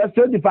 verse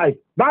 25.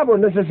 Bible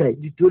necessary.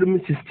 Deuteronomy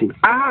 16.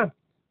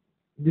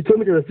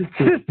 Deuteronomy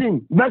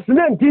 16 verse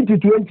 19 to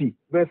 20.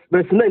 Verse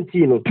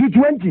 19 to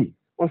 20.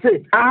 Or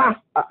say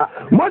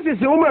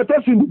Moses a woman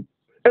told you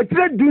a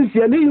trade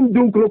dunsi and him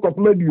dun cloak of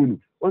medium.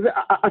 Was it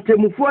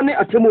atemufu ne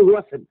atemu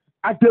wasem.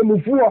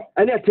 Atemufu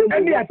and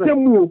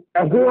atemu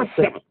and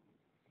wasem.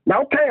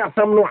 Now can you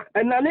some no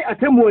and nani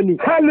atemu.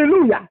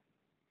 Hallelujah.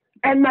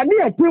 And nani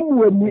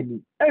atemu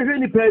ni.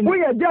 Every penny.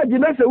 We are judge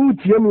na se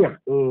utiemia.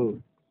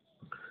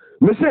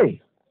 Me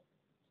say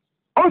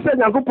on say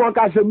Yakobon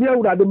ka se mi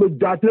awurade me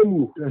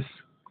datemu. Yes.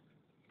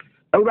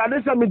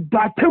 Awurade se me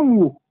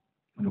datemu.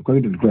 No ko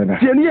do ko na.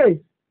 Tienie.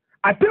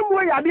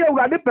 Atemu ya de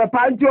awurade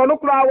pepa nti ono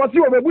kura wo se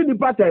o bebu ni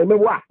pattern me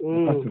wa.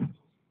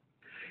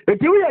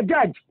 Eti we are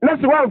judge na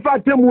se wan fa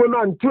atemu no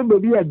anto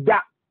bebi e da.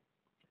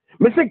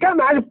 Me say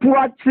kana al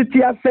poor city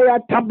say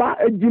ataba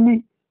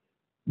ejimi.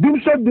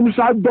 Dimso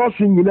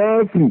dosu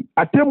nyina free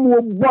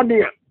atemu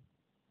bode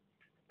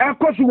a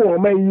ekosu wo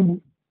man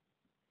yimu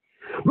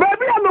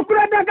baby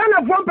anokura da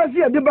Ghana fo mpese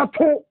e de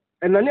beto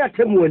enani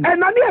atemu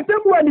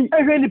ani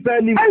ehwe ni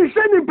pani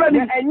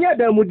enye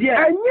da mudie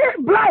enye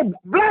bribe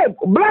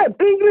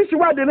English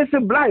word dey say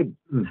bribe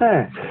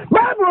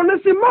Bible no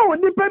say ma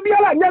oni pa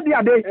biara nya de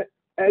ade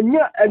enye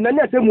enani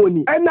atemu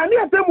ani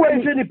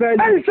ehwe ni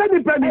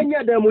pani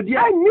enye da mudie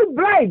enye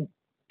bribe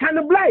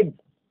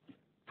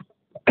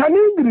can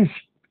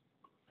English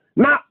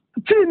na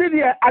chini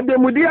dia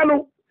ademudia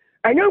no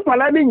enye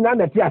nkwala ni nyina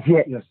na ti afi.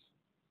 Yes.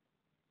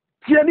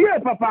 Tieni e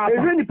papa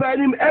ehwe ni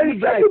panim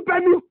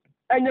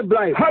enye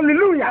blind.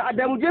 Hallelujah.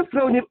 Ademudia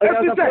froni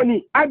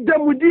asafoni.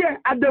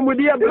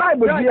 Ademudia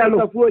blind dia no.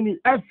 Asafoni.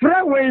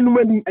 Efra we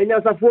numani enye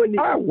asafoni.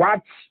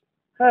 What?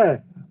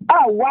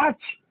 What?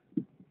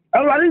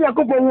 Alwali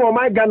Yakobon hu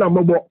my Ghana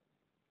mobo.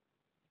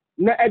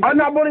 Na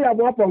onabori ya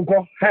bo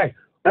ponko.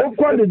 O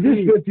kwa the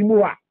district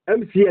mu a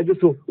MC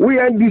ejoso. We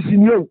NDC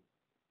new.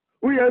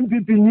 We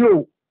MPP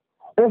new.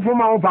 O for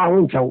ma fa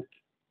ho nchew.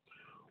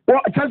 O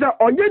chacha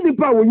onye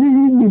nipa wo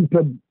yiyi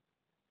nimpam.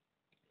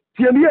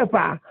 Tie mi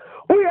efa.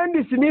 We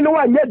NDC ni no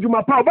wa nya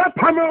djuma pa ba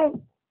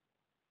pam.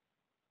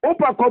 O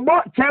pa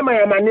kobo chairman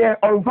yamane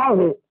on fa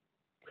ho.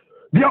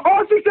 The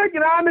also say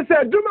gira me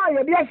say djuma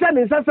ye de ahye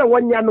ne sase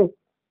wonya no.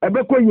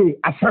 Ebekoye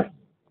asa.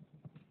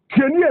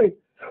 Tie ni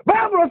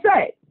Bible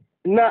say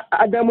na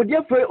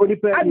adamudie fre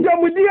onipa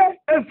adamudie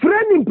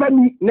efre ni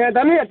pani na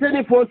dane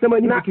atene fo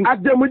nsamani butu na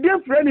adamudie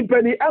fre ni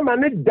pani ama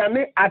ne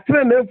dane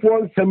atene fo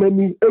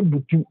nsamani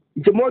ebutu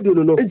nchemodo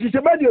no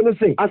nchechebadi no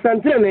say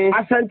asantere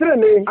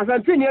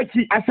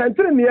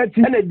ni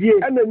achi na die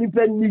na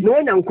nipa ni na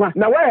wonya nkwa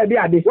na waya de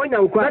ade wonya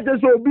nkwa na te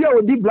so obi a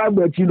odi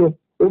blagba achi no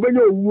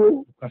obenya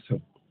owuo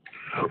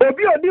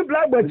obi odi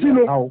black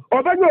bachino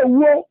obenye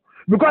owuo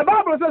because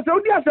Bible says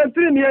odi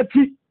asentiri ne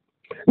ati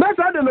na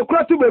so de no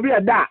kura to baby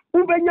ada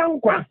ubenya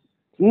nkwa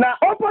na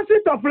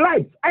opposite of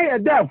life I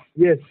death.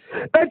 Yes.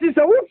 It is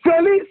a we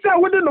fairly say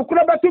we no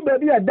kura to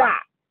baby ada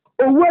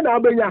owuo na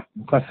obenya.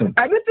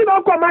 Everything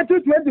on Matthew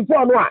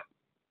 24 no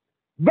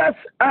verse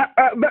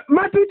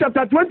Matthew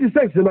chapter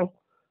 26 you know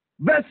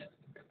verse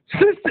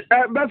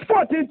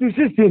 14 to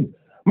 16.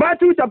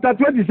 Matthew chapter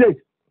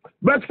 26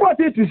 verse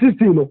 14 to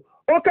 16 no.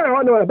 Okay,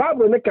 the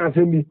Bible ne can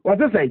say me.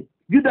 What it say?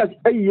 Judas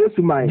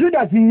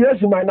Judas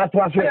na to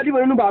aso. I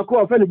didn't know about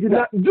call friend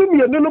Judas. Do me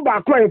no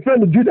ba call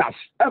friend Judas.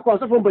 E ko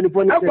so from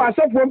penifo ni. E ko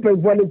so from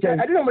penifo ni chen.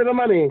 I didn't know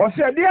my money. O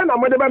se dia na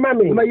mo de ba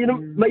mami.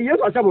 Ma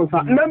Yesu asamo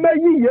fa. Na ma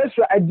yi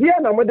Yesu dia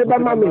na mo de ba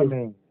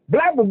mami.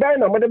 Bible ba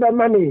na mo de ba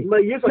mami. Ma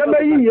Yesu na ma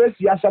yi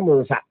Yesu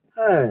asamo sa.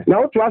 Na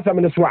o to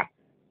asamo ni so a.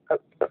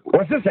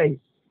 O se say.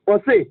 O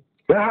se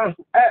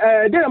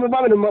dia na mo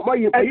ba mami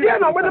dia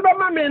na mo de ba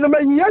mami no ma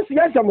Yesu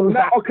asamo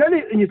sa. O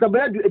kani ni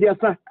sabaya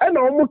diasa. E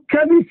na o mo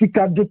kani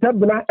sika de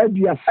tabna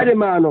aduasa. Ade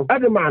ma no.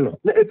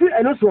 Na efi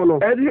eno so no.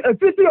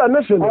 Efi ti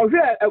eno so no. O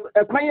hwe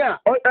ekwan a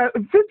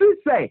fiti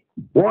say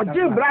wo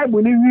je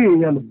Bible ni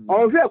wie ya no.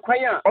 O hwe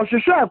ekwan a o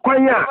hwehwe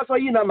ekwan a so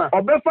yi na ma.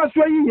 Obefa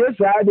so yi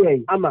Yesu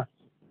ade ama.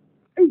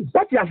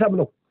 What ya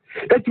sabno?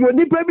 Eti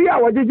oni pa bi a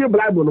wo je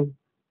Bible no.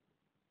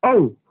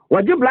 Oh,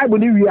 wo je Bible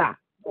ni wie a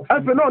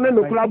afe no ne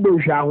no kula bo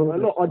hwa ho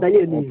no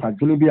odaye ni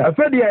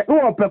afe de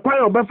no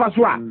opekwan obefa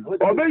so a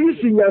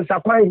obeyusu nyansa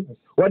kwan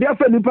wode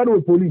afa nipa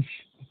no police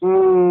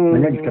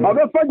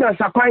obefa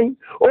nyansa kwan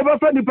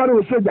obefa nipa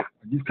no soja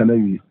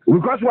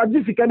because what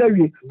this can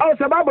we oh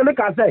se Bible ne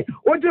ka say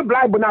oje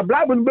Bible na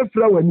Bible no be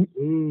fra wani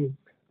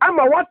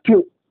ama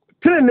wato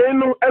trene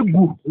no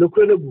agu no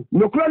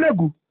kura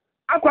egu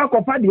akwa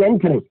akofa de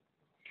entere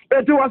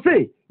eti wo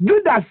say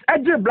Judas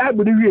eje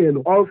Bible ni wie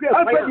no o fe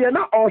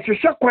na o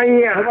hwehwe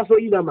kwan a so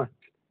yi na ma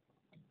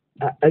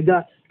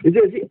aga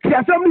ezi ti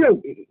asem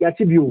ya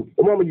ti bi o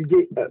mo mo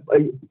jije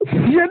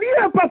ye bi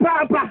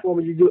papa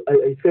mo jije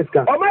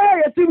feska o ma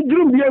ya ti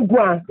drum bi egu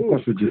a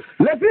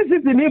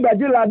electricity ni ba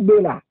je lad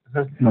bill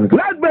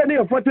ni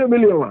 40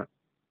 million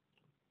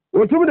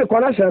o tu de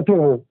connection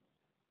to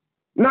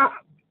na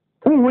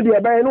hu de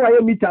ba no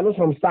aye meter no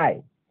some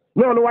style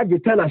no waje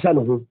 10 asha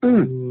no ho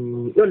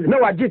na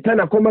waje 10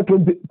 akoma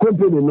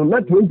company no na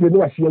 20 no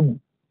wahye agu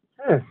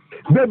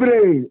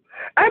bebre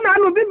ana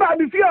no bi ba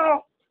bi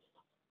fio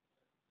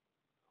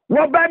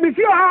wo ba bi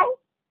fio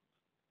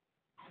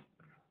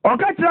o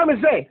ka tira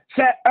me say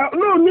se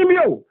no nyimi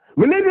o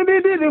me ni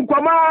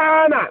nkoma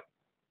na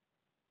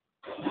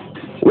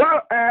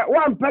wa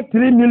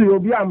 1.3 million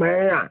bi aman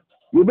a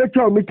you be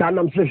tell me can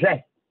am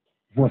say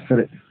wo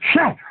sere she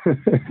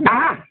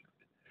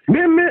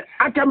Mimi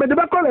akame de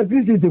ba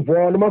electricity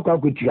for no makwa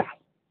kotua.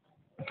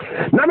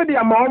 Na me de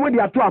amawo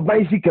de ato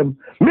aban sikam.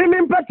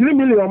 Mimi mpa 3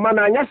 million ma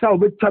na anya sa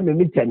obetwa me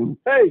mitani.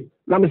 Hey,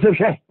 na me se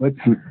hwe.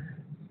 Wati.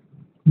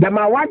 Da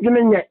ma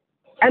wadwene nye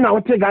e na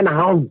wote ga na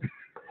ha.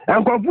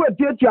 Enkofu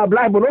etietu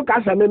Bible no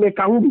ka sa me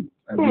ka ho bi.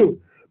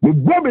 Me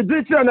bo be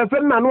de tire na fe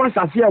na no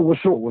asase e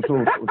woso.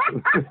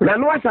 Na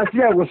no asase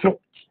e woso.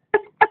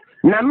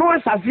 Na no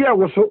asase e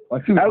woso.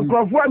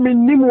 Enkofu a me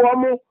nim wo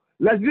mo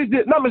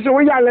electricity na me say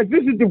we ya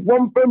electricity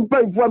from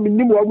pempen for me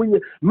nim wo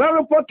munye me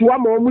report to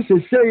am wo se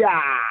say ya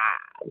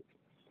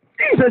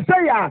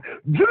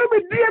juru me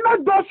die na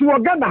dos wo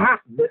ga na ha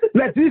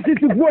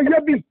electricity for ya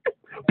bi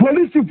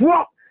police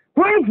for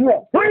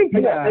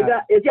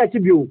ega e ti achi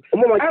bi o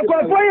mo ma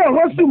ko for ya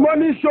host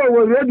money show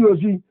wo radio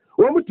si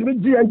wo mutumi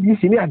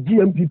GNDC ni a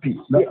GMPP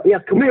me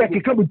ya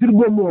keka butiri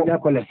bo mo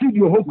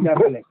studio ho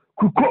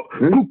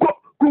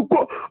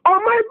kuko o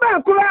my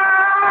ba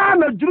kula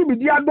na juru me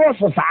dia dos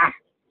sa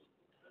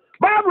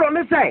Bible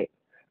ne say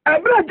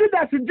ebra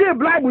Judas je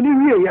Bible ni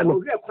wie ye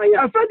no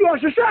afedi o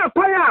hwehwe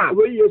akwan a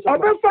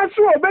obefa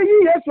so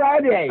obeyi Yesu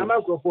ade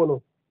amakrofo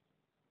no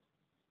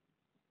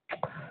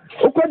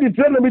okodi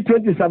Deuteronomy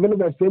 27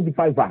 verse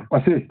 25 o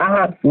say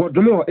wo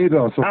dole o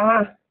Adrian so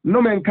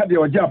no men ka de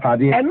o ja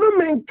pade no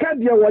men ka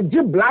de o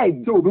je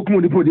Bible so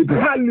obekum ni podi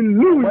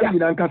hallelujah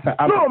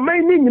no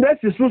men ni nyina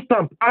si so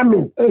stamp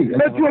amen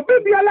etu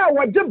obi ala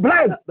o je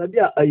Bible ba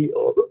bia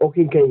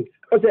okinkan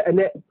o say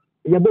ene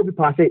ya bobi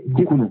passe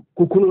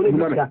kukuno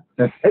ne ka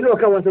eno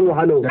ka won se wo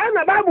hano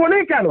ana Bible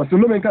ne ka no so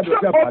no men ka do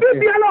ja passe obi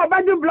bia la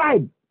obaje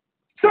blind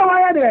so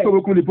why there so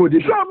bekum ni podi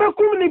so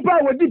bekum ni pa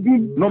wo di bi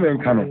no men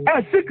ka no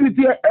secret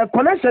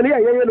connection ya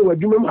ye no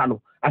wadwuma mu hano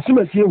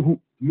asuma sie hu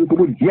ye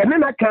ne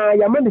na ka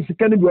ya mani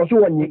sika ne bi o so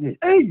wonye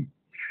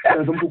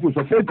so mpuku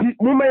so feti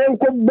mu ma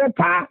yenko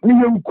bopa ni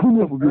yenku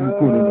no obi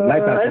ku no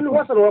like that eno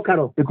wo so wo ka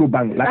no eko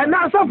bang like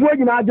na asofo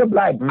nyina aje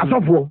blind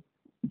asofo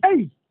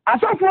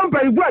asofo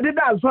mpa igu ade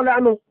da ansole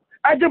ano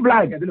aje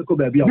blind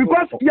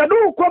because you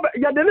don't come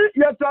you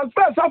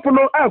transfer suffer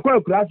no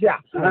akwakurasia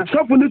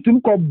suffer no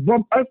tum ko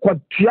bomb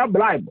akwatua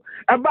blind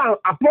eba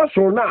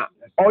apostle na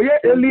oye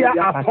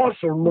Elia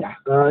apostle no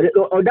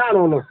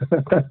odano no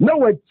na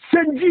we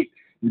change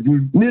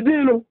ni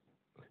din no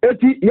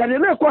eti ya de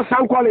na ko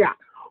sankole a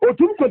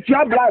otum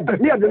kwatua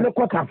blind ni ya de na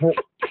ko tafo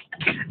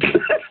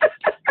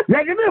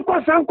ya gidi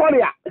ko san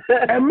korea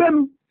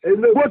emem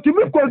what to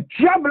me ko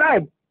chia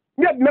bribe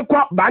yet me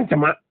ko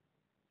bantama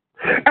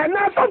and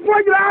now so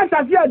for you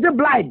as here the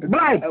bribe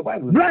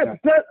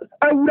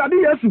awurade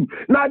yesu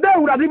na da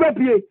awurade be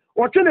pie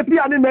o twe ne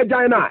pia ne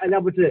mejan na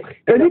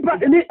enipa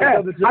ni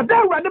ada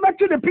awurade be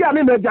twe ne pia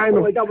ne mejan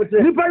no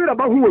nipa wi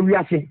ba hu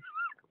wiase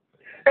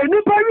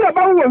enipa wi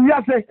ba hu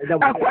wiase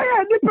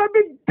akwaya nipa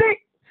bi de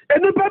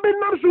enipa bi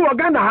nam so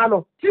Ghana ha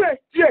no tie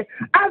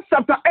Acts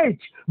chapter 8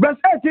 verse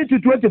 18 to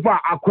 24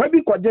 akwa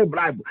bi ko je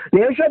bribe na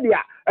yehwe dia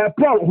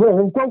Paul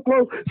ho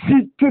konkon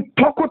si to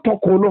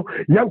toko no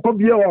yanko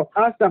bi o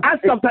Acts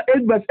chapter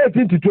 8 verse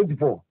 18 to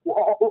 24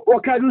 o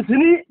ka du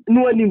sini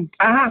no anim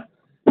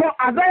Paul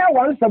Isaiah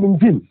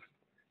 117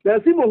 na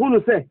Simon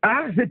hunu se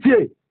se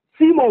tie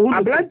Simon hunu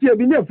abrantie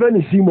bi ne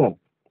friend Simon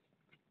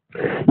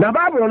na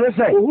Bible no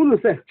say hunu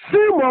se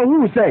Simon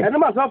hunu se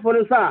enama sofo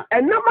no sa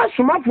enama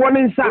somafo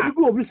no nsa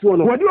odigu obi so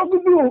no wodi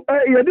ogugu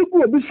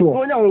yedigu obi so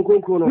onya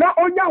wonkonkon no na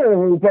onya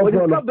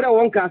wonkonkon no bre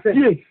won ka se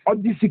tie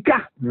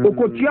odisika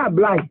okotua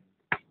blind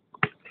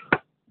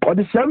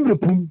odi sembre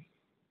pum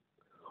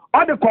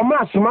odi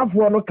koma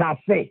somafo no ka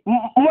se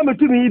mo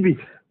metumi ibi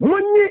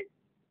munyi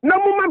na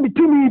muma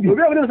bitumi ibi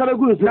obi abede sabe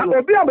guru so na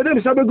obi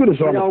abede sabe guru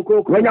so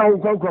wanya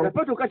wonkonkon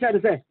Petro ka cha de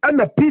se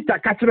na Peter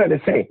ka kire de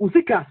se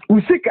usika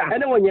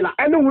ene wonyela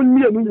ene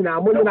wonnie mu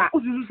nyina mo nyina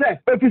ususu se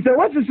efise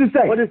wasusu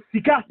se o de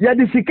sika ya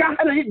de sika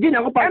ene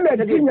jinyakopa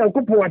ene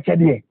jinyakopa wa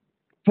chede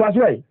to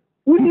aswe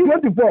uni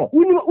 24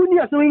 uni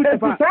aso yin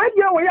fa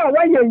saje wo ya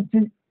wa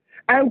yanti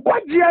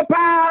enkwagye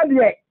pa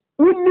de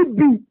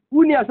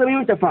uni aso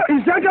yin fa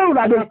isaka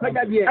urade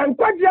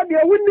enkwagye de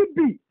uni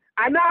bi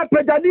ana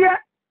pejade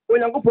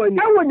Onyankopon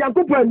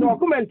ni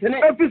document ne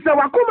efisa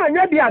wakoma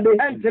nya dia de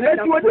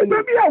eti wodi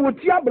bi a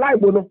wotia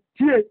Bible no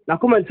tie na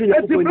comment nya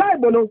eti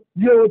Bible no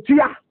ye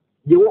wotia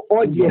ye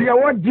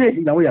oje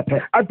na wo ya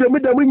pe atemi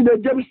da mu nyina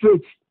James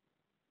Street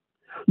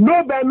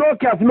no be no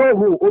caf no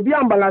ho obi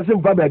ambalance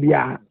mfa ba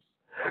bia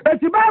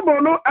eti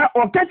Bible no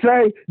o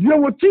kekere ye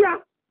wotia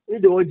ni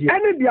de oje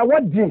ene dia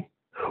woje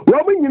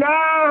wo mu nyina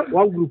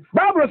one group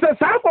Bible say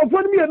sa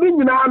akofo ni me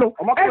nyina no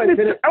o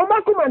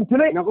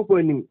makomantene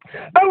Yakopon nim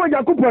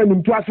Yakopon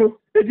nim to aso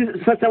eti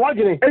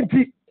sasawadene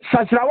eti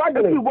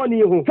sasawadene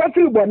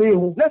fasiri boni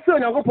hu na se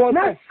Yakopon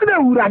na se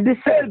urade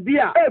se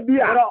bia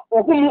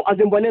okumu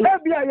adwembone no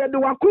bia ye de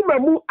wakuma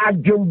mu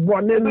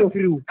adwembone no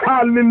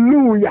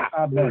hallelujah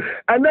amen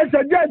and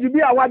say judge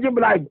bia waje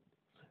blind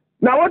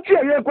na wotu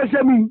ye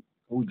kwosemi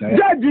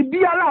judge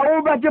biala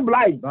over the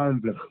blind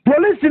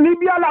police ni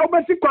biala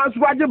over si kwanso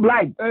waje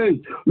blind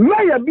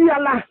lawyer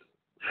biala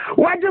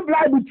waje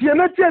blind tie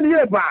na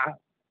ye ba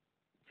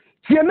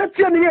tie na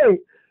ye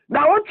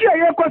na wotu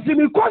ye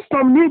kwosemi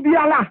custom ni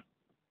biala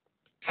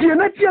tie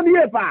na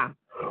ye ba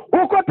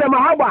okote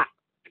mahaba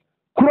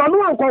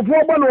kronu ankofo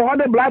obo no ho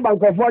de blind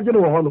ankofo oje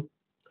no ho no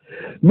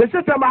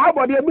meseta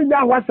mahaba de mi nya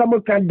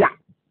hwasam kanda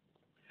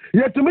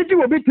yetumiji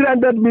wo bi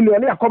 300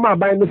 million ya koma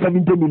aban no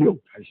 70 million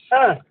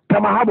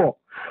tamahabo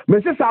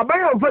mesi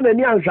saban amfa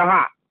nani anhwa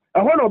ha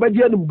eho na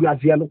obagie no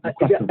guase no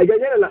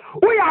aganyana na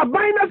wo ya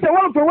aban na se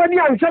won fa wani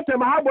anhwa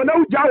tamahabo na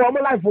uja wo mo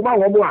life ma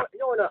wo mo a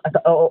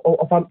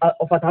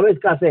of atames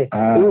ka se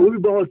we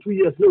be 2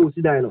 years no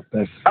si dan no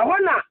eho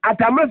na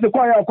atames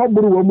ko ya ko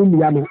buru wo mu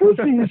nia no o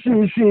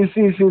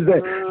si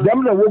ze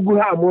dem na wogu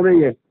ha amore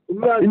ye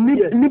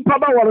ni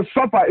papa wo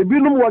sofa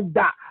ebinum wo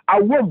da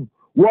awom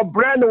wo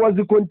brand was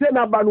the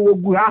container ban wo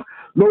gu ha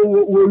no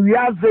wo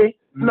wiaze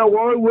na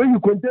wo yi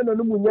container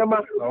no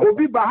munyama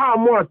obi ba ha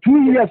mo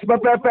 2 years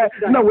pepepe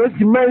na wo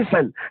si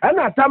mention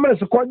na tames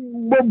ko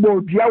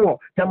gbogbo dua wo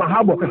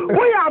tamahabo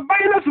wo ya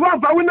ban na so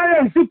fa wo na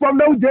ya si pom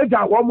na wo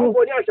jeja wo mo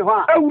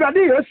awurade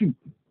yesu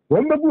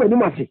wo mbegu ani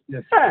mase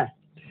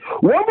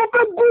wo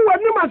mbegu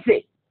ani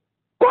mase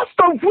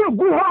custom fu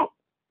gu ho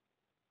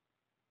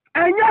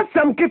enya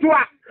sam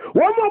kitwa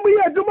wo mo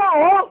ye duma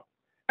ho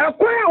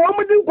akwai wa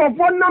mu din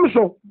kwofo nam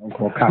so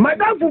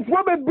madam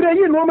fufuo bebre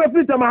yi no ma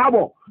fita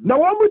mahabo na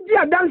wa mu di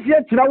adanse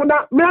akira wo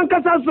na me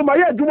ankasa so ma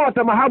ye adwuma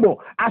ta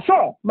mahabo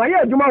aso ma ye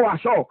adwuma wa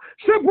aso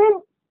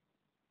sepu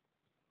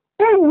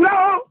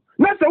owura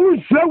na se wu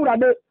sura wura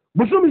de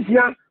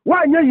busumisia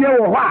wa anye ye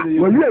wo ho a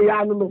wa wie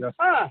ya no no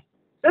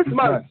this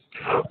man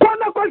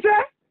kona kose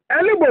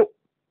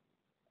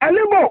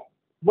elimo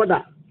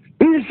boda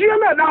insie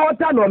na da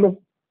hota no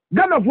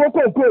Gana fo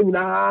ko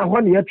nyina ho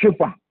ne ye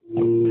twefa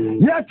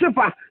ya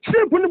chifa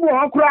ship ni bo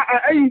akura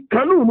ai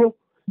kanu no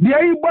de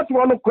ai bot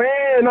wono kwe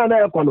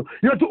na ekono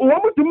yetu wo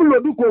mutum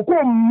lodu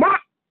koko ma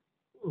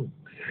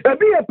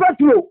ebi ye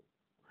petrol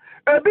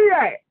ebi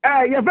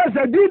ye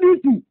fesa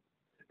DDT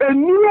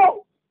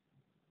enuo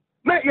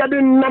na ya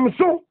de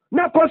namso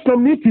na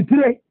custom ni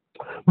titire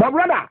my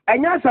brother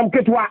enya sam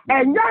ketwa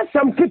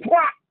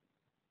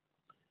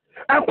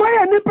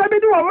Akwai nipa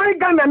bi wa man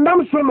Ghana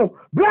nam so no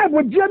bribe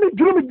wo die ni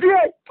drum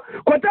die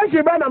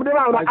quotation ba nam de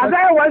ba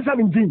Isaiah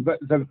 117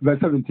 verse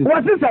 17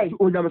 what is say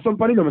o nyamesom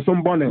pa ni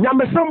nyamesom bone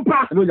nyamesom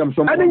pa no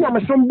nyamesom ani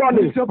nyamesom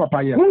bone so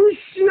papa ye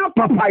unsia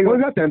papa yo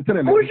o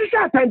tentere ne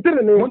unsia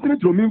tentere ne won tini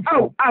tro mi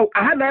au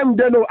aha na am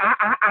de no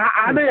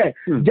ade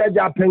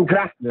jaja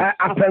penkra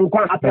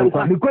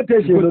apenkwa mi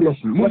quotation no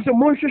mo se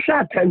mo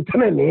hwehwe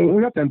tentere ne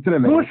o tentere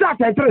ne mo hwehwe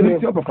tentere ne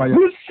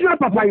unsia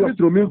papa yo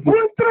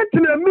untre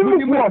tene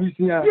mi mo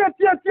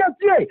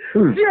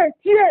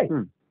tie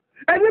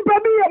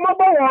anybody your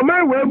mobile or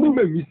my way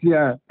move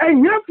misia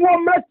and yet for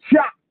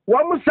matcha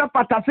one sa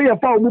patase ye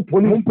fa omu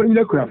poni mo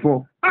panyina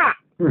kurafo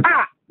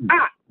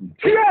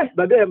tie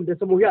but them the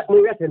some we are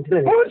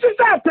tentere mo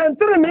sa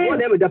tentere ni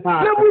na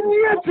mo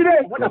nie tire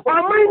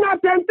amai na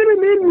tentere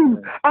ni ni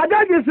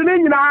adaje se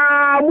ni nyina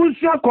mo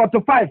sia court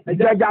 5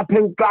 jaja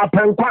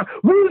penkwa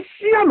mo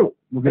sia no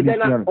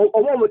then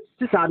omo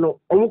sisa no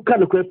omo ka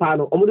no kwepa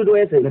no omo do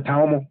yese le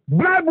tawo mo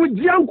bible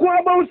jianko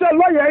aba wo se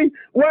lawyer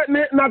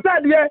na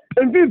tade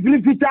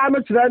mfifili fita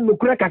no kire no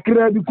kure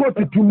kakira bi ko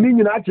tutum ni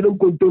nyina akire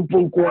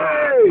nkontomponko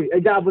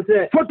eja abo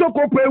se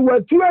photocopy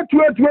we tu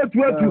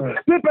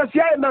paper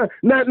share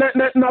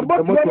na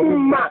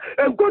bottom ma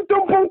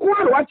nkontomponko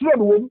ro akire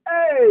no wo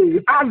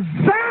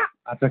aza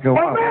atake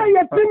wa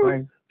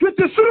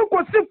Tete suru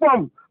ko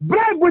sifom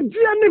bribe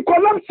jia ni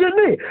collapse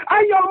ni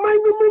ayo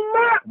manu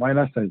ma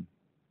minus say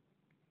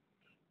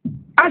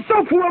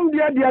asofuom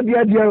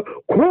dia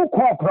ko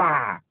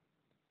kwa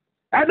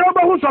edo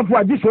ba hu sofu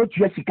agi so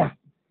tua sika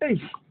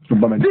this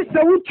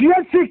wo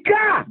tua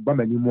sika ba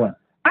manimu a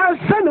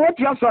ansa na wo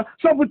tua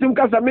so futum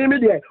kasa me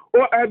de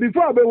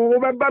before be wo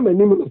ba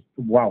manimu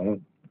wow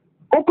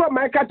oko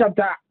Micah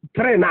chapter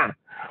 3 na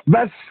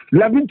verse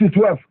 11 to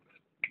 12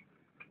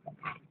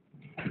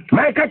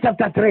 Micah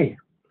chapter 3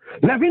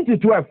 11 to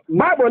 12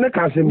 Bible ne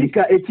kan se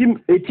mika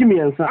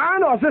etimiensa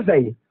ana o se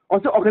sei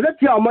Oso okasa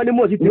tia omani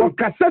mo titire.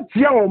 Okasa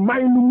tia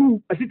omani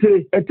mu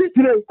atitire.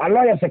 Etitire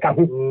aloya se ka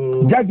ho.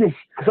 Judges,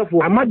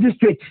 a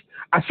magistrate,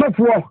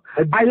 asofo,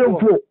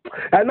 ayemfo,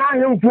 na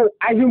ahemfo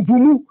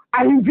mu,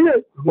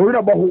 ahemfie,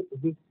 owura bo ho.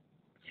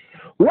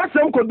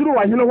 Wasam koduru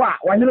wa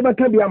hene ba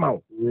ka bia ma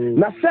ho.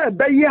 Na se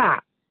be yi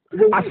a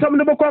asam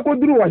ne be kwa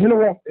koduru wa hene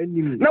ho.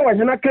 Na wa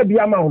hene ka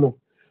bia ma ho no.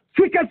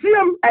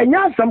 Fikasiam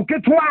enya asam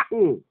ketwa.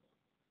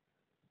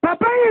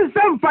 Papa yin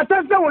sam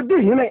fata se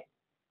wodi hene.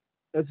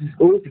 That is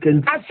always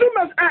can. As soon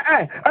as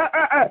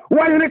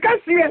when you can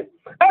see it,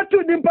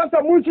 to the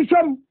pastor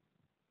Musham,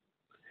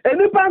 and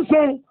the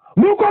person,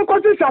 Muko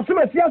Cotis as soon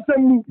as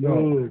you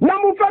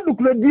Namufa to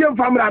Claudia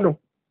Famrano.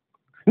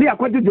 Near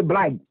quoted the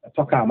blind.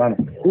 Talk man.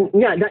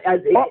 Yeah,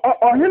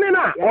 or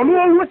Helena, or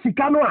no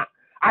Sicanoa.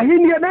 I hear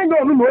you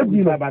no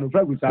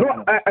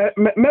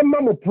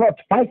member plot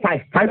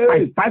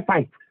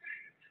 55.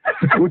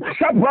 With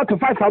sharp brought to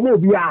 5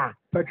 Amobia.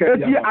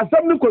 Eti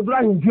asam ko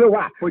dura hinje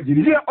wa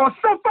je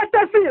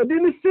osafata se ye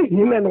ni si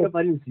hime no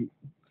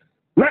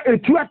na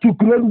etu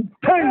atukuru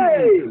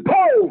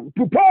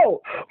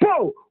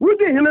po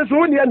wudi hine so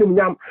woni anim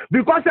nyam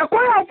because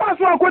akwai afa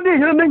so akodi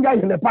hine ne nya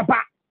hine papa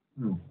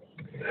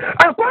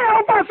akwai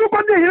afa so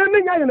akodi hine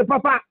ne nya hine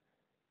papa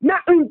na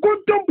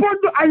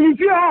nkontompondo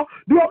ayifi ho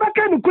de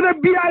obeka nukura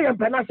bia ye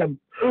penasam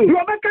de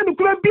obeka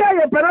nukura bia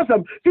ye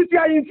penasam titi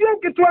ayifi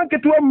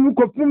nketo mu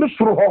kopum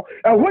soro ho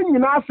ehwo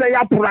nyina ase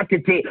ya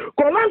prakete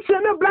kolanse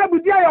ne blabu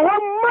dia ye ho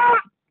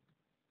ma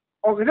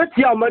okasa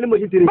tia omani mo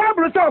titire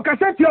bible say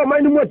okasa tia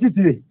omani mo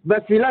titire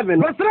verse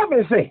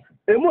 11 say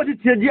emo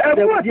titire di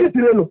emo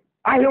titire no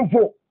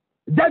ahemfo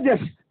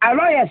judges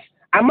lawyers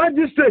a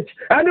magistrate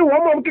ani wo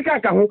mo kika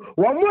ka ho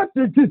wo mo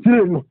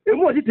titire no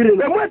emo titire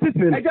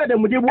eja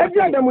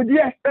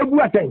demudie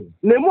ebu aten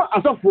na emo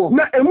asofo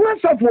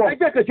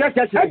eja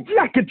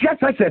ketua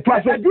sese to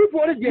aso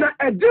edifo ne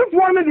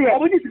de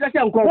omo di sika se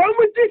nko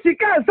omo di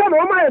sika se na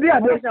omo ayede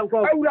ade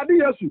awurade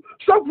yesu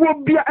sofo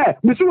bia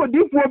bisu wo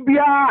difo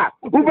bia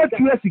wo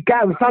betua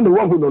sika nsa na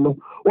wo hu no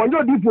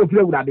wonjo difo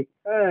fira awurade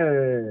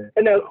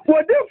na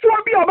wo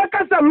difo bia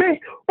obekasa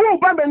me wo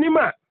ba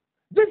manima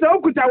this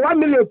okuta 1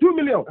 million 2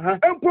 million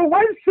enko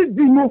 1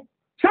 cedi no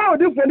sao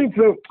de foni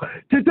fro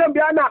titem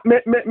bia na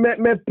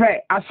me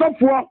pe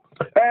asofo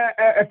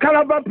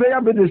calabar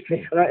prayer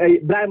ministry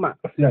Brahma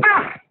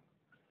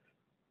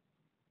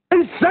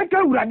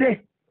saka urade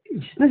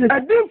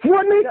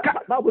adifo ni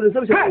Bible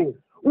say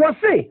wo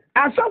say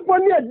asofo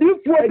ni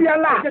adifo bia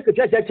la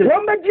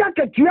wo meji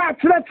akatua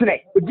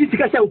atratre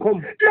ojisika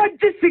shankom la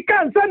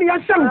jisika nsan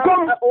ya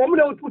shankom omo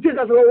na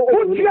utisa so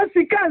utia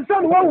sika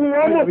nsan wo hu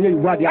omo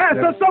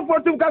sofo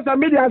tum kasa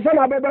media nsan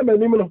abeba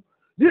manim no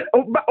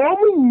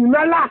omo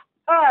nyina la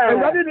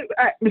urade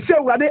mi se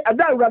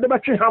urade ba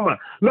twe hama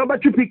na ba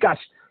twe pikas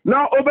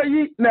na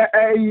obeyi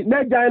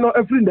na jan no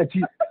afri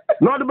ndachi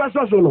na odo ba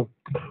so no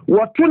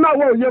wo tu na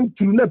wo yam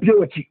turu na pie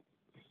wachi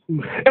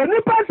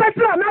eni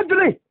pasatra na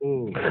dre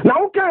na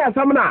wo kan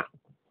asam na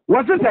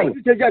What's it say?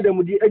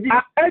 Ejadamudi.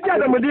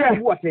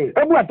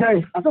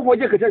 Ebuatai. Asafo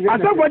je kete.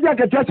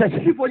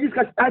 For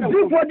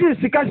this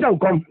discussion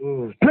come.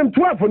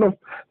 12 no.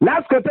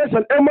 Last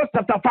quotation Amos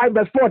chapter 5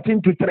 verse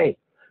 14 to 13.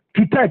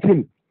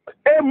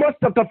 Amos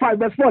chapter 5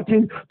 verse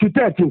 14 to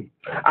 13.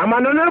 I'm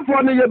an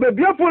for the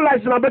beautiful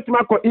life na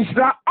betima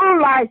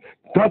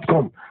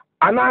israelonline.com.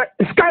 And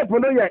Skype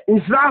no ya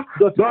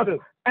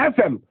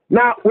isra.fm.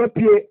 Now we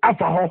pay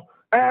afa ho.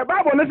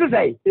 Bible no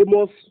say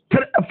Amos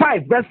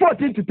 5 verse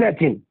 14 to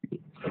 13.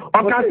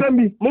 Okay, tell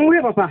me,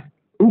 Munwe papa.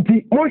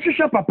 Nti mo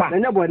hwehwe papa. Na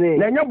nya bone.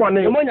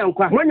 Mo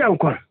nyankwa.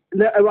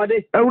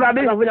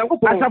 Ewrade.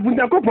 Asafu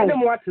Nyankopon. Ene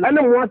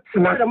mo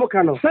atena.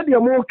 Sade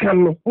mo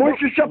kan no. Mo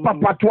hwehwe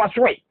papa to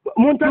aswe.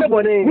 Mo ntane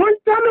bone. Mo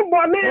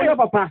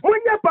papa. Mo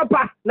nya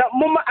papa. Na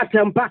moma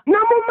atempa.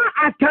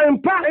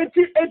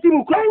 Eti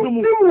mu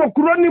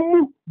kuro ni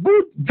mu.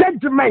 Good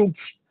judgment.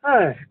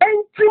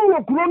 Entim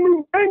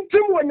okrono,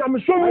 entim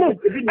onyamsomo,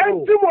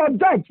 entim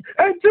judge,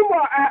 entim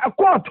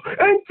court,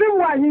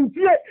 entim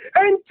ahimfie,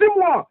 entim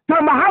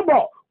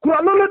tamahabo,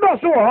 krono no do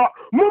so ho.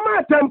 Muma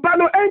atempa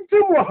no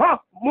entim ho.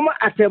 Muma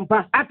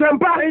atempa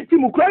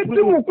entim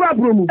kura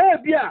bromu.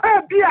 Ebia.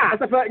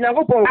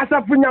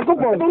 Asafu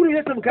Nyankopon.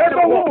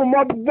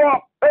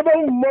 Ebe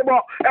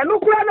mmobo enu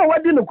kura na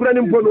wadi no kura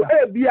ni mpono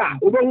ebia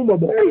obehu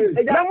mmobo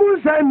na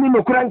munsan mi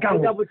no kura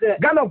nkan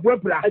Ghana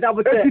fuapra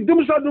eti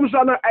dumso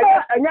no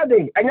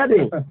anyade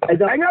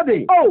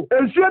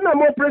ensuo na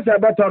mo pressure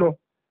betoro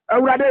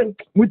awurade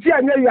muti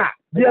anya ya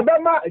de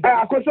bema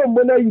akoso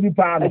mbo na yiri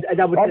pa no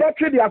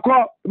obetwe de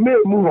akọ me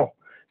mu ho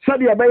so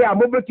de be ya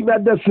mo betumi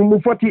ada sumu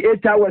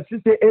 48 hours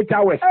 68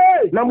 hours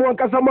na mo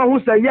nkasa mo hu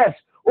say yes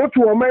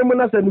otu oman mu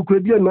na sa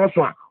nukuradie no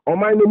so a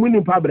oman no mu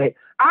ni pabre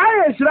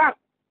ayeshira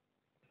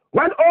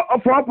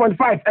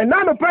 104.5 and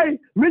now the pay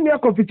many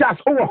coffee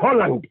chats over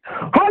Holland.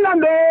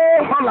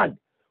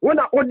 When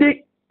I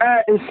odi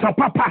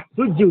sapapa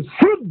fruit juice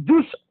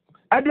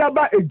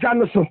adiaba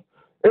ejanoso.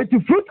 Eti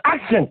fruit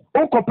action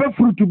on compare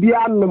fruit to be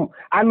anum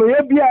and we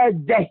be a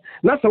day.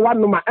 That's one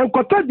number and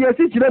koto de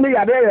si chire ne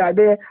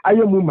yade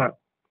ayemuma.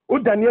 O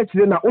daniel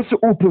chire na also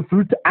open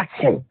fruit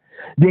action.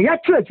 The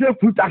actual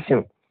fruit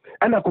action.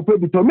 And I compare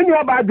bito many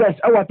about address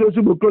our to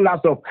su go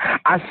last of.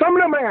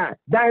 Asomna maya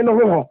dai no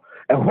ho.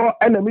 Eho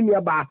enemy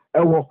nearby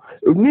eho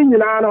ni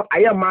nyina no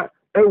ayema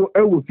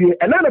ewo fie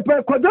and na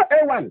pe kodo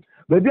A1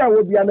 baby a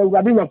wo bia na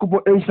Awurade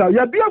Nyankopon ensha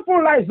ya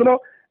beautiful lives no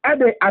e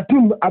de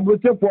atum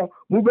abrotefo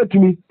mu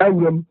betumi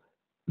awuram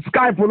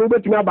Skype no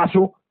betumi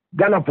abaso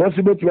Ghana for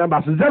so betumi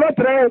abaso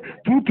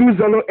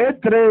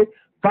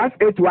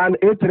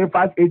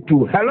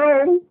 03220835818352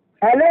 hello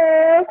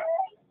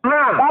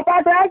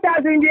papa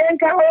tata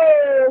zindienka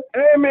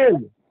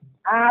amen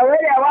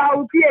where wa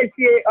utie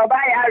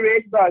obaya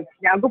red box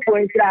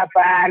Nyankopon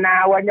srapa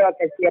na wonye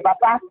okese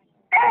papa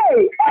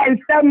and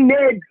some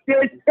need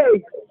say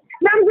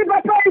namzi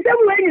papa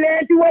some when le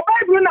ti wo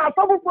bible na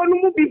afofo no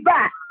mu bi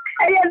ba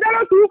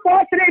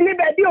 0243 ni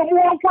be di omu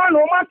wonfa no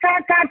ma ka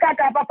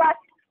papa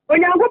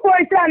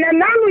Onyankopon sra na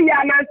nanu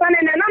ya na nsane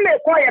na me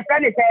ko ye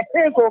friend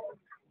say ko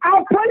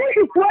our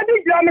police ko di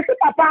drum say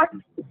papa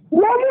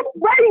wo mu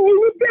ba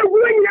yi pe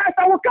wo nyina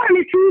sa wo ka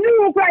ni tuni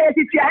wo kwa ye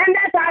ti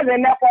 100,000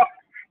 na ko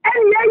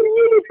and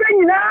you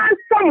saying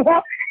somehow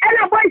and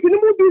a boy to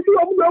move this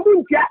over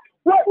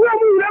what we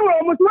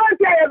almost one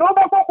day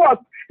over for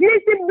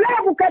Mr.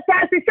 Black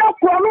Catasi shop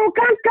for no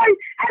country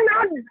and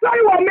I'm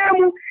sorry what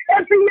memo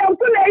if you are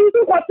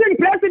to for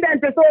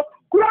president so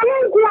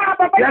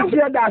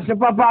that's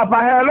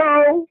papa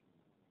hello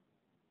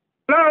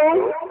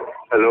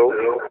hello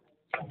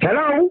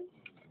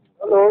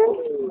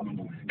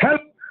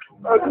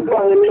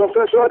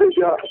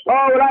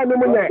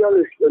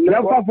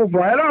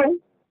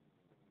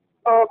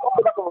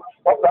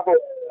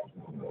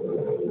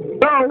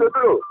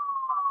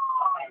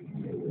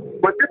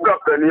But you got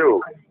the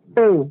new.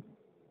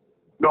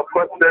 No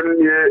question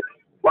here.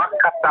 What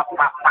cut up?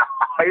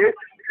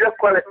 Just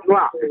call it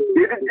noir.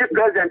 You did the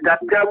president that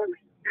come.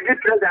 You did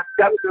president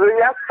come to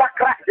the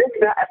Sakra.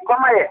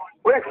 Come here.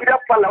 Where she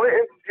up on the way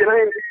is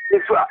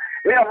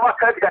we are more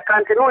country that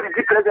can't know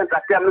the president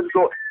that come.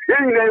 So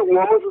then you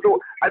woman so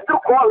I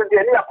took all the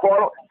near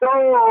call. So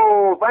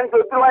find the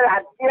do I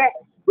had here.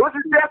 Those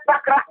is their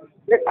Sakra.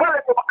 The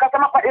quality of a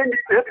customer in the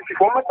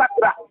former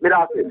Sakra.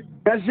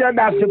 Yes,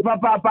 that's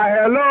papa.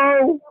 Hello.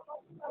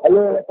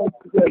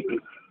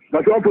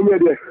 But what for me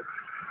there?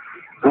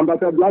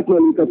 Ambassador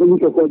Blackman is a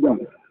police officer.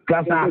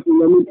 Class.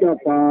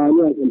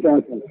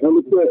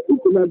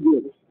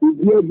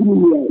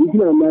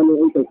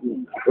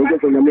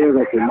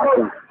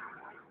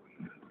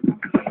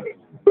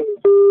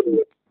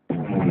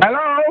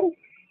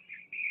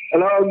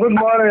 Hello, good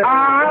morning.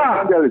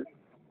 Evangelist.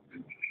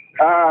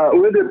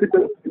 Where the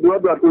people do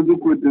to do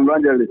with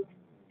Evangelist?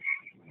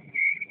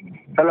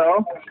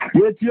 Hello?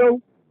 Yes,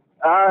 you.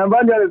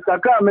 Evangelist, I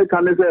can't make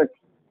an effect.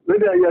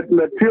 Maybe I yet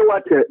let you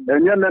watch it,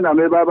 and then I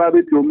may buy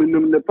it to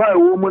minimum the pie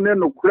woman and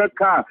no crack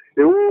car,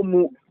 a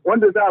woman, one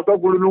that I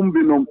thought would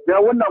be no.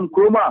 There won't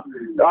chroma,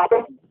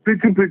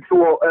 pretty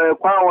picture,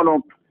 crown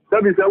of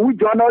That is a we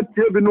do not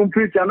table no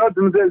preach and not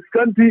in the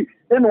country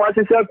in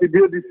Washington to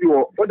do this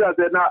war. What does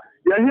it now?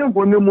 You're here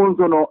for no months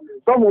or no.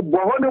 Some of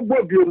Bohona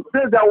Bobby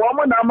says that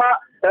woman ama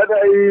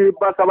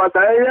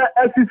Basabata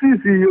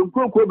SCC, you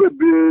cook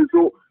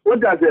so what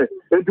does it?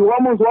 It's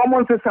woman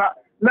says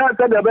not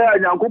that the bear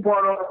and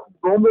Yankupon,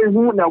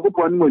 who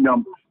Yankupon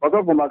Munyam. What's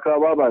up for my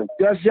car? Bye.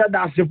 Yes, yeah,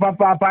 that's your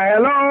papa.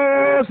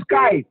 Hello,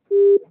 Skype.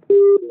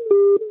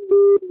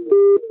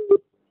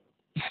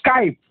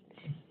 Skype.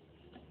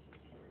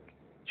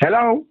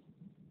 Hello.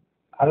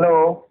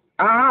 Hello.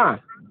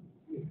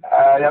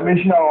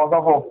 Yamisha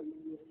was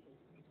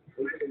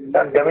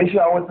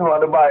Yamisha wants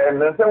to buy, and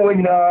the same way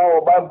now,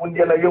 or buy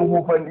Bundia, young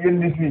woman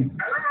in this week.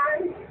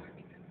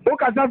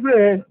 Look at that.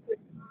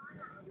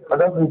 But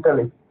that's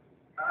telling.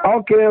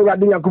 Okay,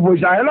 Radina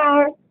Kubusha.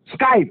 Hello.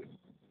 Skype.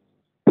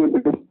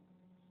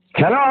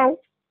 Hello.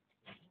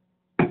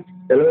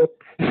 Hello.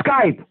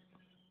 Skype.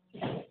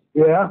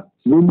 Yeah.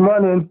 Good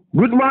morning.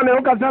 Good morning.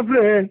 Look at that.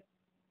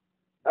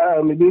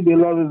 Maybe the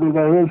love is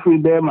in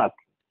free there, Mark.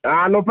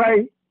 No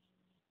pay.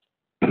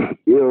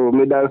 Yo,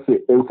 me that's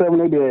it. And some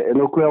lady,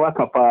 no queer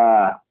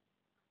wakapa.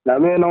 Na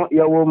me no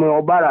your woman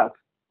or barracks,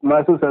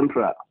 Master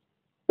Central.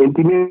 And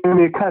to me,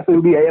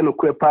 can't be a no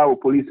queer power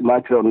police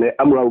match on the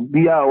Amra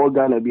Bia or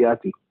Ghana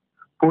Biati.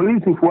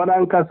 Police if one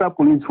ankasa,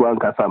 police one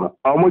kasama.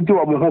 How much you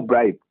want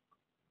bribe?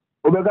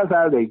 Omega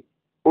Saturday,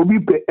 Obi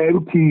pe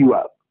MTU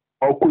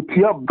or could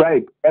you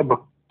bribe ever?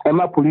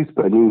 Emma police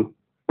penny.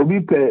 Obi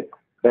pe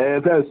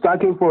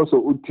starting force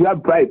or you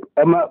bribe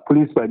Emma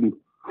police penny.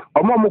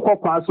 Omo moko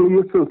kwaso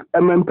yeso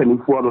MM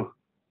penifo no.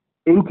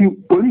 Enti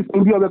police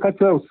ndi obeka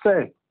tell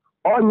say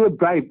on your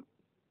bribe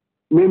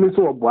me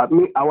so obo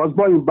me I was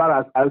born in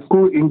Barras and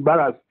school in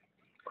Barras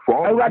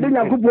for Awurade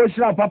Nyankopon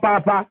hira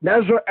papa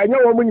nanso enye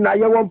wo mu nyina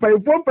ye won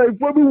penifo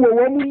bi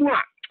wo mu a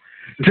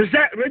to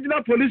say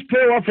regional police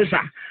pay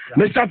officer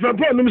Mr.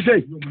 Frampo no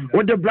say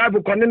what the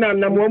bribe konena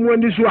na mo mu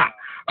ani so a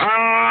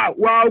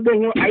wow bo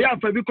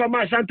ayafa bi come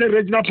Ashanti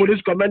regional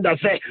police commander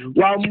say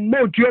wa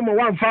motuo mo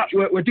wan fa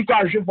weti kwa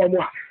ahwe for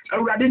mo a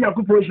Awurade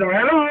Nyankopon hira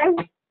hello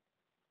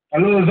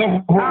Hello,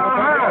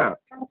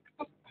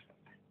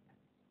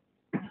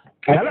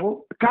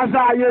 hello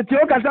kasa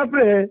yetio kasa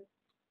pre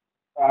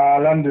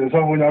London,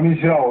 so when I'm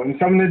in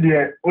some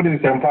day,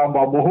 wouldn't send for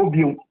Bobo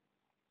Hobium.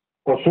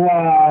 Or so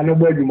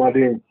nobody,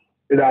 Madame.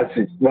 That's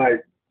it,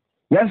 right?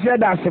 Yes, yeah,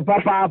 that's it,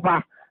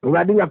 Papa.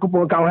 Radin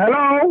Yakupo.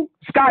 Hello,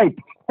 Skype.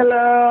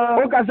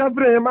 Hello. Okay, so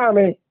free,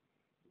 mommy.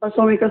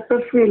 So we can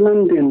free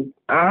London.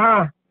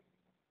 So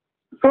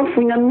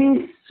for your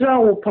miss,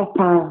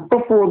 Papa.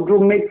 So for do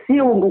make see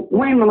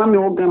when Mamma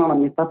organ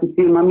on me, Papa,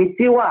 Mammy,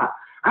 see what?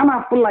 I'm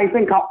a full I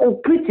think I'll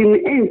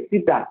preaching and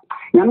see that.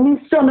 Yami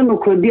son no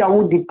credi a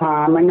wodi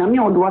pa na nyame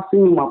odo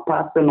asini ma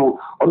pa se no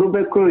odo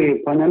be kore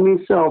pa nyame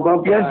so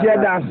oba yes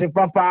yeah that's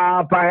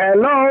papa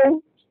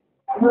hello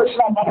no o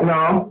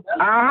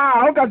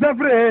ka se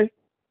free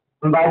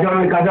mba jo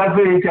me ka se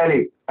free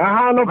chale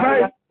no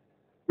pay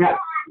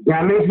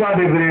nyame so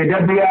de bre de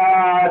bia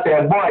te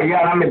boy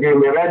ya na me de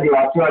me ready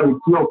wa ti o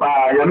ti o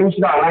pa nyame so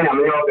na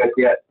nyame yo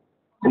kese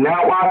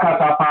na wa ka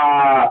ta pa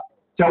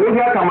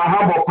chawuja kama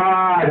habo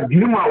pa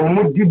dilima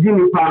umudidi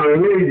ni pa no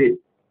yeze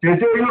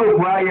tete yo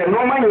kwa ye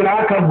no man yira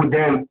aka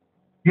budem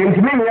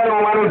yentimi ye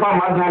no man pa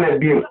magana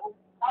bi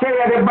se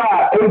ye de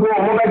ba ego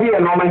mo ba di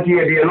no man ti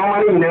ye de no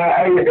man ni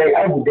aye de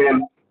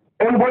abudem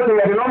embo te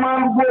ye no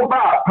man bo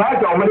ba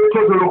praja o me to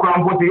do ko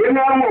ambo te ye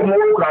na mo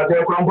kra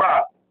de ko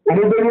amba o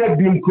mo be ni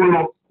bi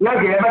nkono na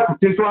ge ba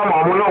ti so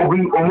ama mo na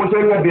obi o mo se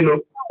ni bi no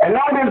e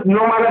na de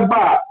no man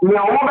ba ni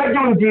o mo ba ji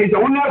unti se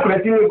woni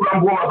akrati ni ko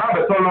ambo ba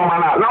be to no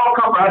man na o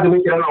ka praja mi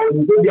kira na o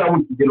di bi a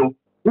wuti di no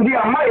ndi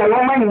ama ye no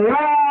man ni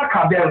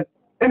ka dem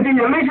and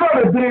you make sure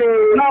that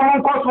no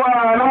cost no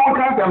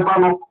can't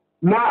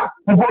na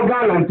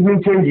Ghana to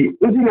change it.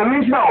 You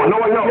sure no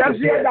yes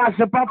that's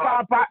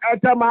papa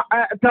etama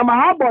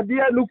habo de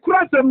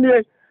lukrasem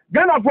ne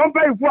Ghana for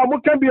pay for mo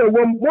can be a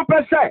wom mo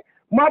pese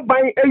mo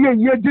ban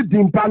ye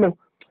dimpa no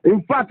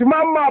in fact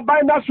mama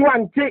ban that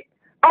one take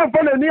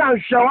afọ ni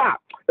anhwe a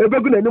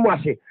ebegu nanim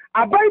ase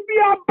abai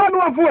bia ba no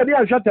afọ de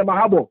anhwe tema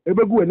habo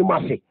ebegu nanim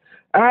ase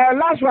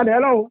last one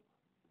hello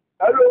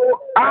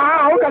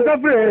o ka sa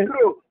free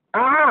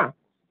okay,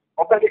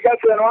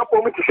 no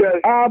for me to share.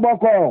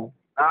 Boko.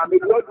 Me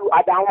go to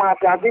Adama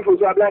Atlantic for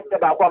so black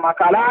tobacco kwa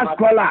makala. Last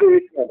caller.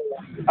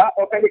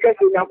 Okay, because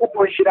you can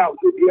put shira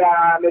to dia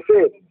me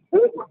say. Who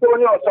put on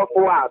your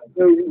software?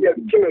 You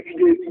chime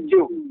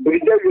video. We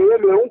say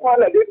you ko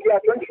la de dia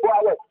 24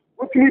 hours.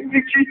 Who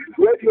teach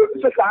radio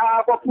so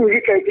sa for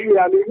you can give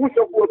me who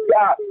so ko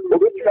dia. O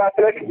be try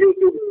to you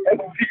to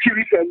teach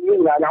you can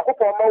you na ko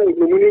ma wo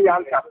ni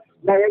yanka.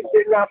 Yes,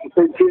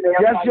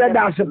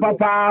 that's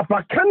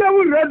papa. Can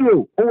radio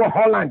over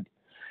Holland.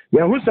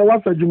 Yeah, who's a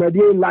one for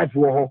Jumadi life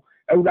war?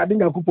 And I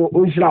didn't couple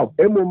Unshrav,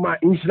 Emma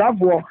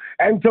Inshrav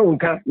and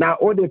Tonka. Now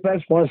all the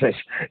first sponsors.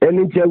 And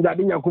in terms of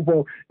the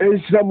couple,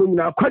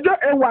 Inshramuna, Kaja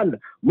A1,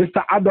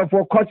 Mr.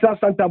 Adolfo Cultural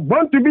Center,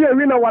 born to be a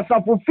winner was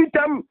up for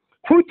Fitam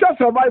future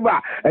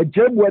survivor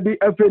Jebwadi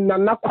Efe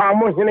Nana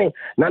Kwamo Hine,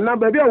 Nana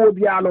Baby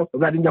Obiano,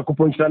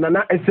 Radinyakupuncha,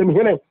 Nana SM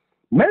Hine.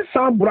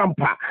 Mensa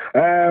Brampa,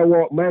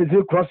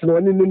 Mazi Cross, no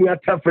Nunia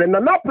Tefren,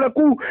 and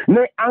Naplaku,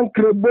 Ne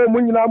Ankle Bo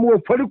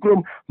Muninamu,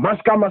 Polycrum,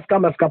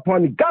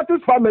 Mascaponi,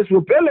 Gatus Farmers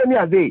will pay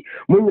any day,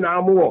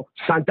 Muninamu,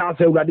 Santa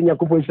Radina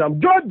Kupon,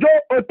 Jojo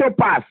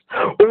Autopass,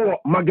 or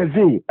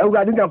Magazine,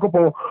 Radina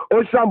Kupon,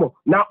 Osamo,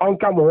 now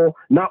Onkamo,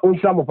 now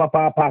Unsamo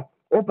Papa,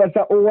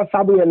 Opesa over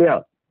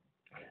Sabuania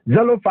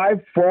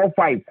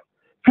 0545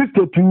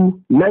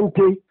 52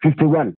 90 51.